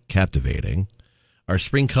 energetic, captivating. Our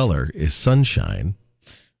spring color is sunshine.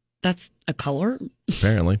 That's a color?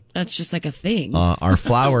 Apparently. That's just like a thing. Our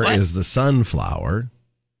flower What? is the sunflower.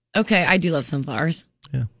 Okay, I do love sunflowers.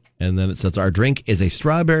 Yeah. And then it says our drink is a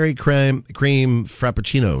strawberry cream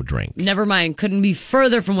frappuccino drink. Never mind. Couldn't be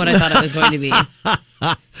further from what I thought it was going to be.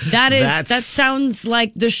 That sounds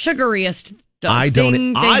like the sugariest I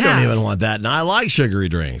thing don't they have. even want that. And I like sugary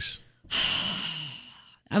drinks.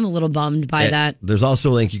 I'm a little bummed by And that. There's also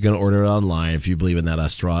a link you can order it online if you believe in that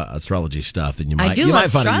astrology stuff. Then you I might do you love might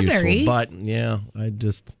find strawberry. it useful. But yeah, I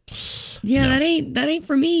just Yeah, no. that ain't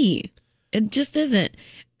for me. It just isn't.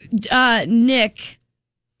 Nick,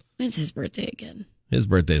 when's his birthday again? His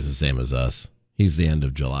birthday is the same as us. He's the end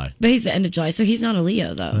of July. But he's the end of July, so he's not a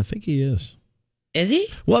Leo, though. I think he is. Is he?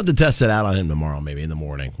 We'll have to test it out on him tomorrow, maybe in the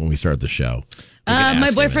morning when we start the show. We can My ask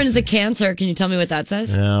him boyfriend is a and Cancer. Can you tell me what that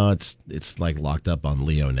says? see. No, it's like locked up on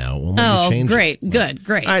Leo now. Well, maybe Oh, change it. great. Good,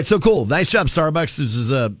 great. All right, so cool. Nice job, Starbucks. This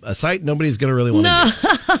is a site nobody's going to really want to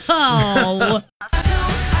use. No.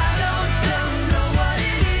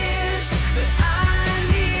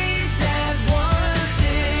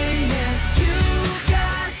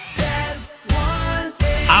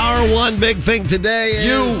 Our one big thing today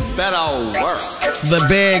is better work. the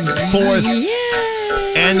big fourth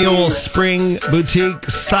annual Spring Boutique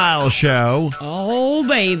Style Show. Oh,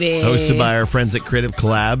 baby. Hosted by our friends at Creative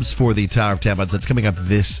Collabs for the Tower of Tampons. That's coming up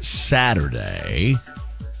this Saturday.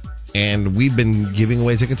 And we've been giving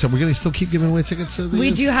away tickets. So we're going to still keep giving away tickets.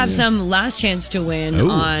 We do have some last chance to win Ooh,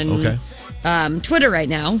 on Twitter right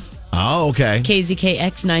now. Oh, okay.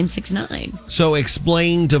 KZKX969. So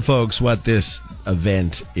explain to folks what this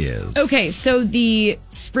event is. Okay, so the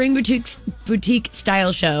Spring Boutique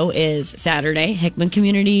Style Show is Saturday, Hickman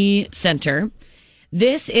Community Center.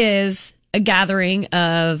 This is a gathering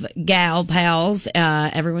of gal pals.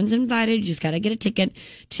 Everyone's invited. You just got to get a ticket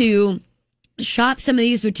to shop some of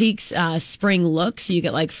these boutiques spring look, so you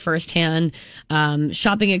get like firsthand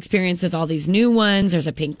shopping experience with all these new ones. There's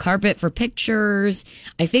a pink carpet for pictures.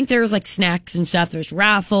 I think there's like snacks and stuff. There's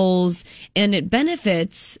raffles, and it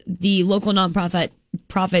benefits the local nonprofit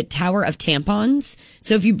Tower of Tampons.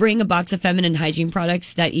 So if you bring a box of feminine hygiene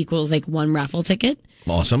products, that equals like one raffle ticket.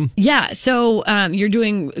 Awesome. Yeah, so you're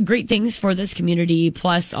doing great things for this community,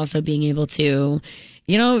 plus also being able to,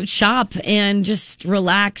 shop and just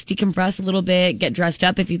relax, decompress a little bit, get dressed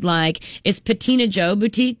up if you'd like. It's Patina Joe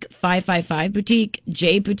Boutique, 555 Boutique,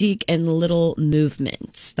 J Boutique, and Little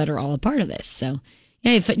Movements that are all a part of this. So,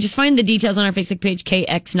 yeah, just find the details on our Facebook page,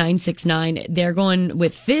 KX969. They're going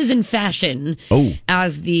with fizz and fashion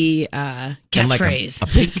as the catchphrase.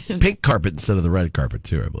 Like a pink carpet instead of the red carpet,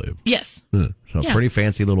 too, I believe. Yes. So pretty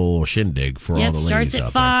fancy little shindig for all the ladies out there. Starts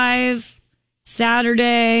at 5.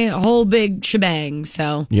 Saturday, a whole big shebang.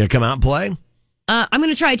 So you gonna come out and play? I'm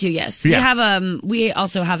gonna try to. Yes, yeah. We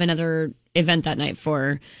also have another event that night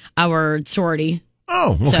for our sorority.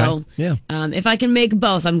 Oh, okay. So yeah. If I can make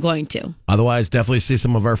both, I'm going to. Otherwise, definitely see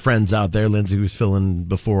some of our friends out there. Lindsay, who's filling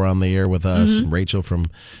before on the air with us, and Rachel from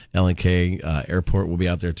L&K Airport will be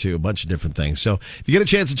out there too. A bunch of different things. So if you get a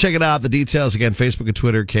chance to check it out, the details again, Facebook and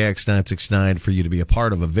Twitter, KX969, for you to be a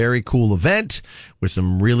part of a very cool event with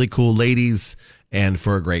some really cool ladies and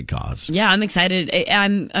for a great cause. Yeah, I'm excited.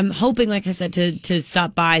 I'm hoping, like I said, to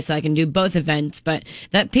stop by so I can do both events. But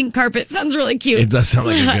that pink carpet sounds really cute. It does sound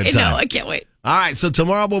like a good time. I know. I can't wait. All right, so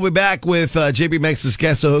tomorrow we'll be back with JB makes his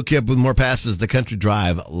guest to hook you up with more passes to Country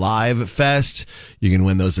Drive Live Fest. You can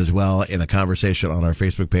win those as well in a conversation on our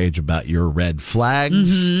Facebook page about your red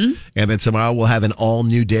flags. And then tomorrow we'll have an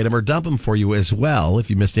all-new Datum or Dump 'em for you as well.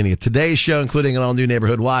 If you missed any of today's show, including an all-new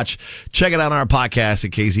Neighborhood Watch, check it out on our podcast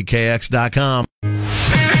at kzkx.com.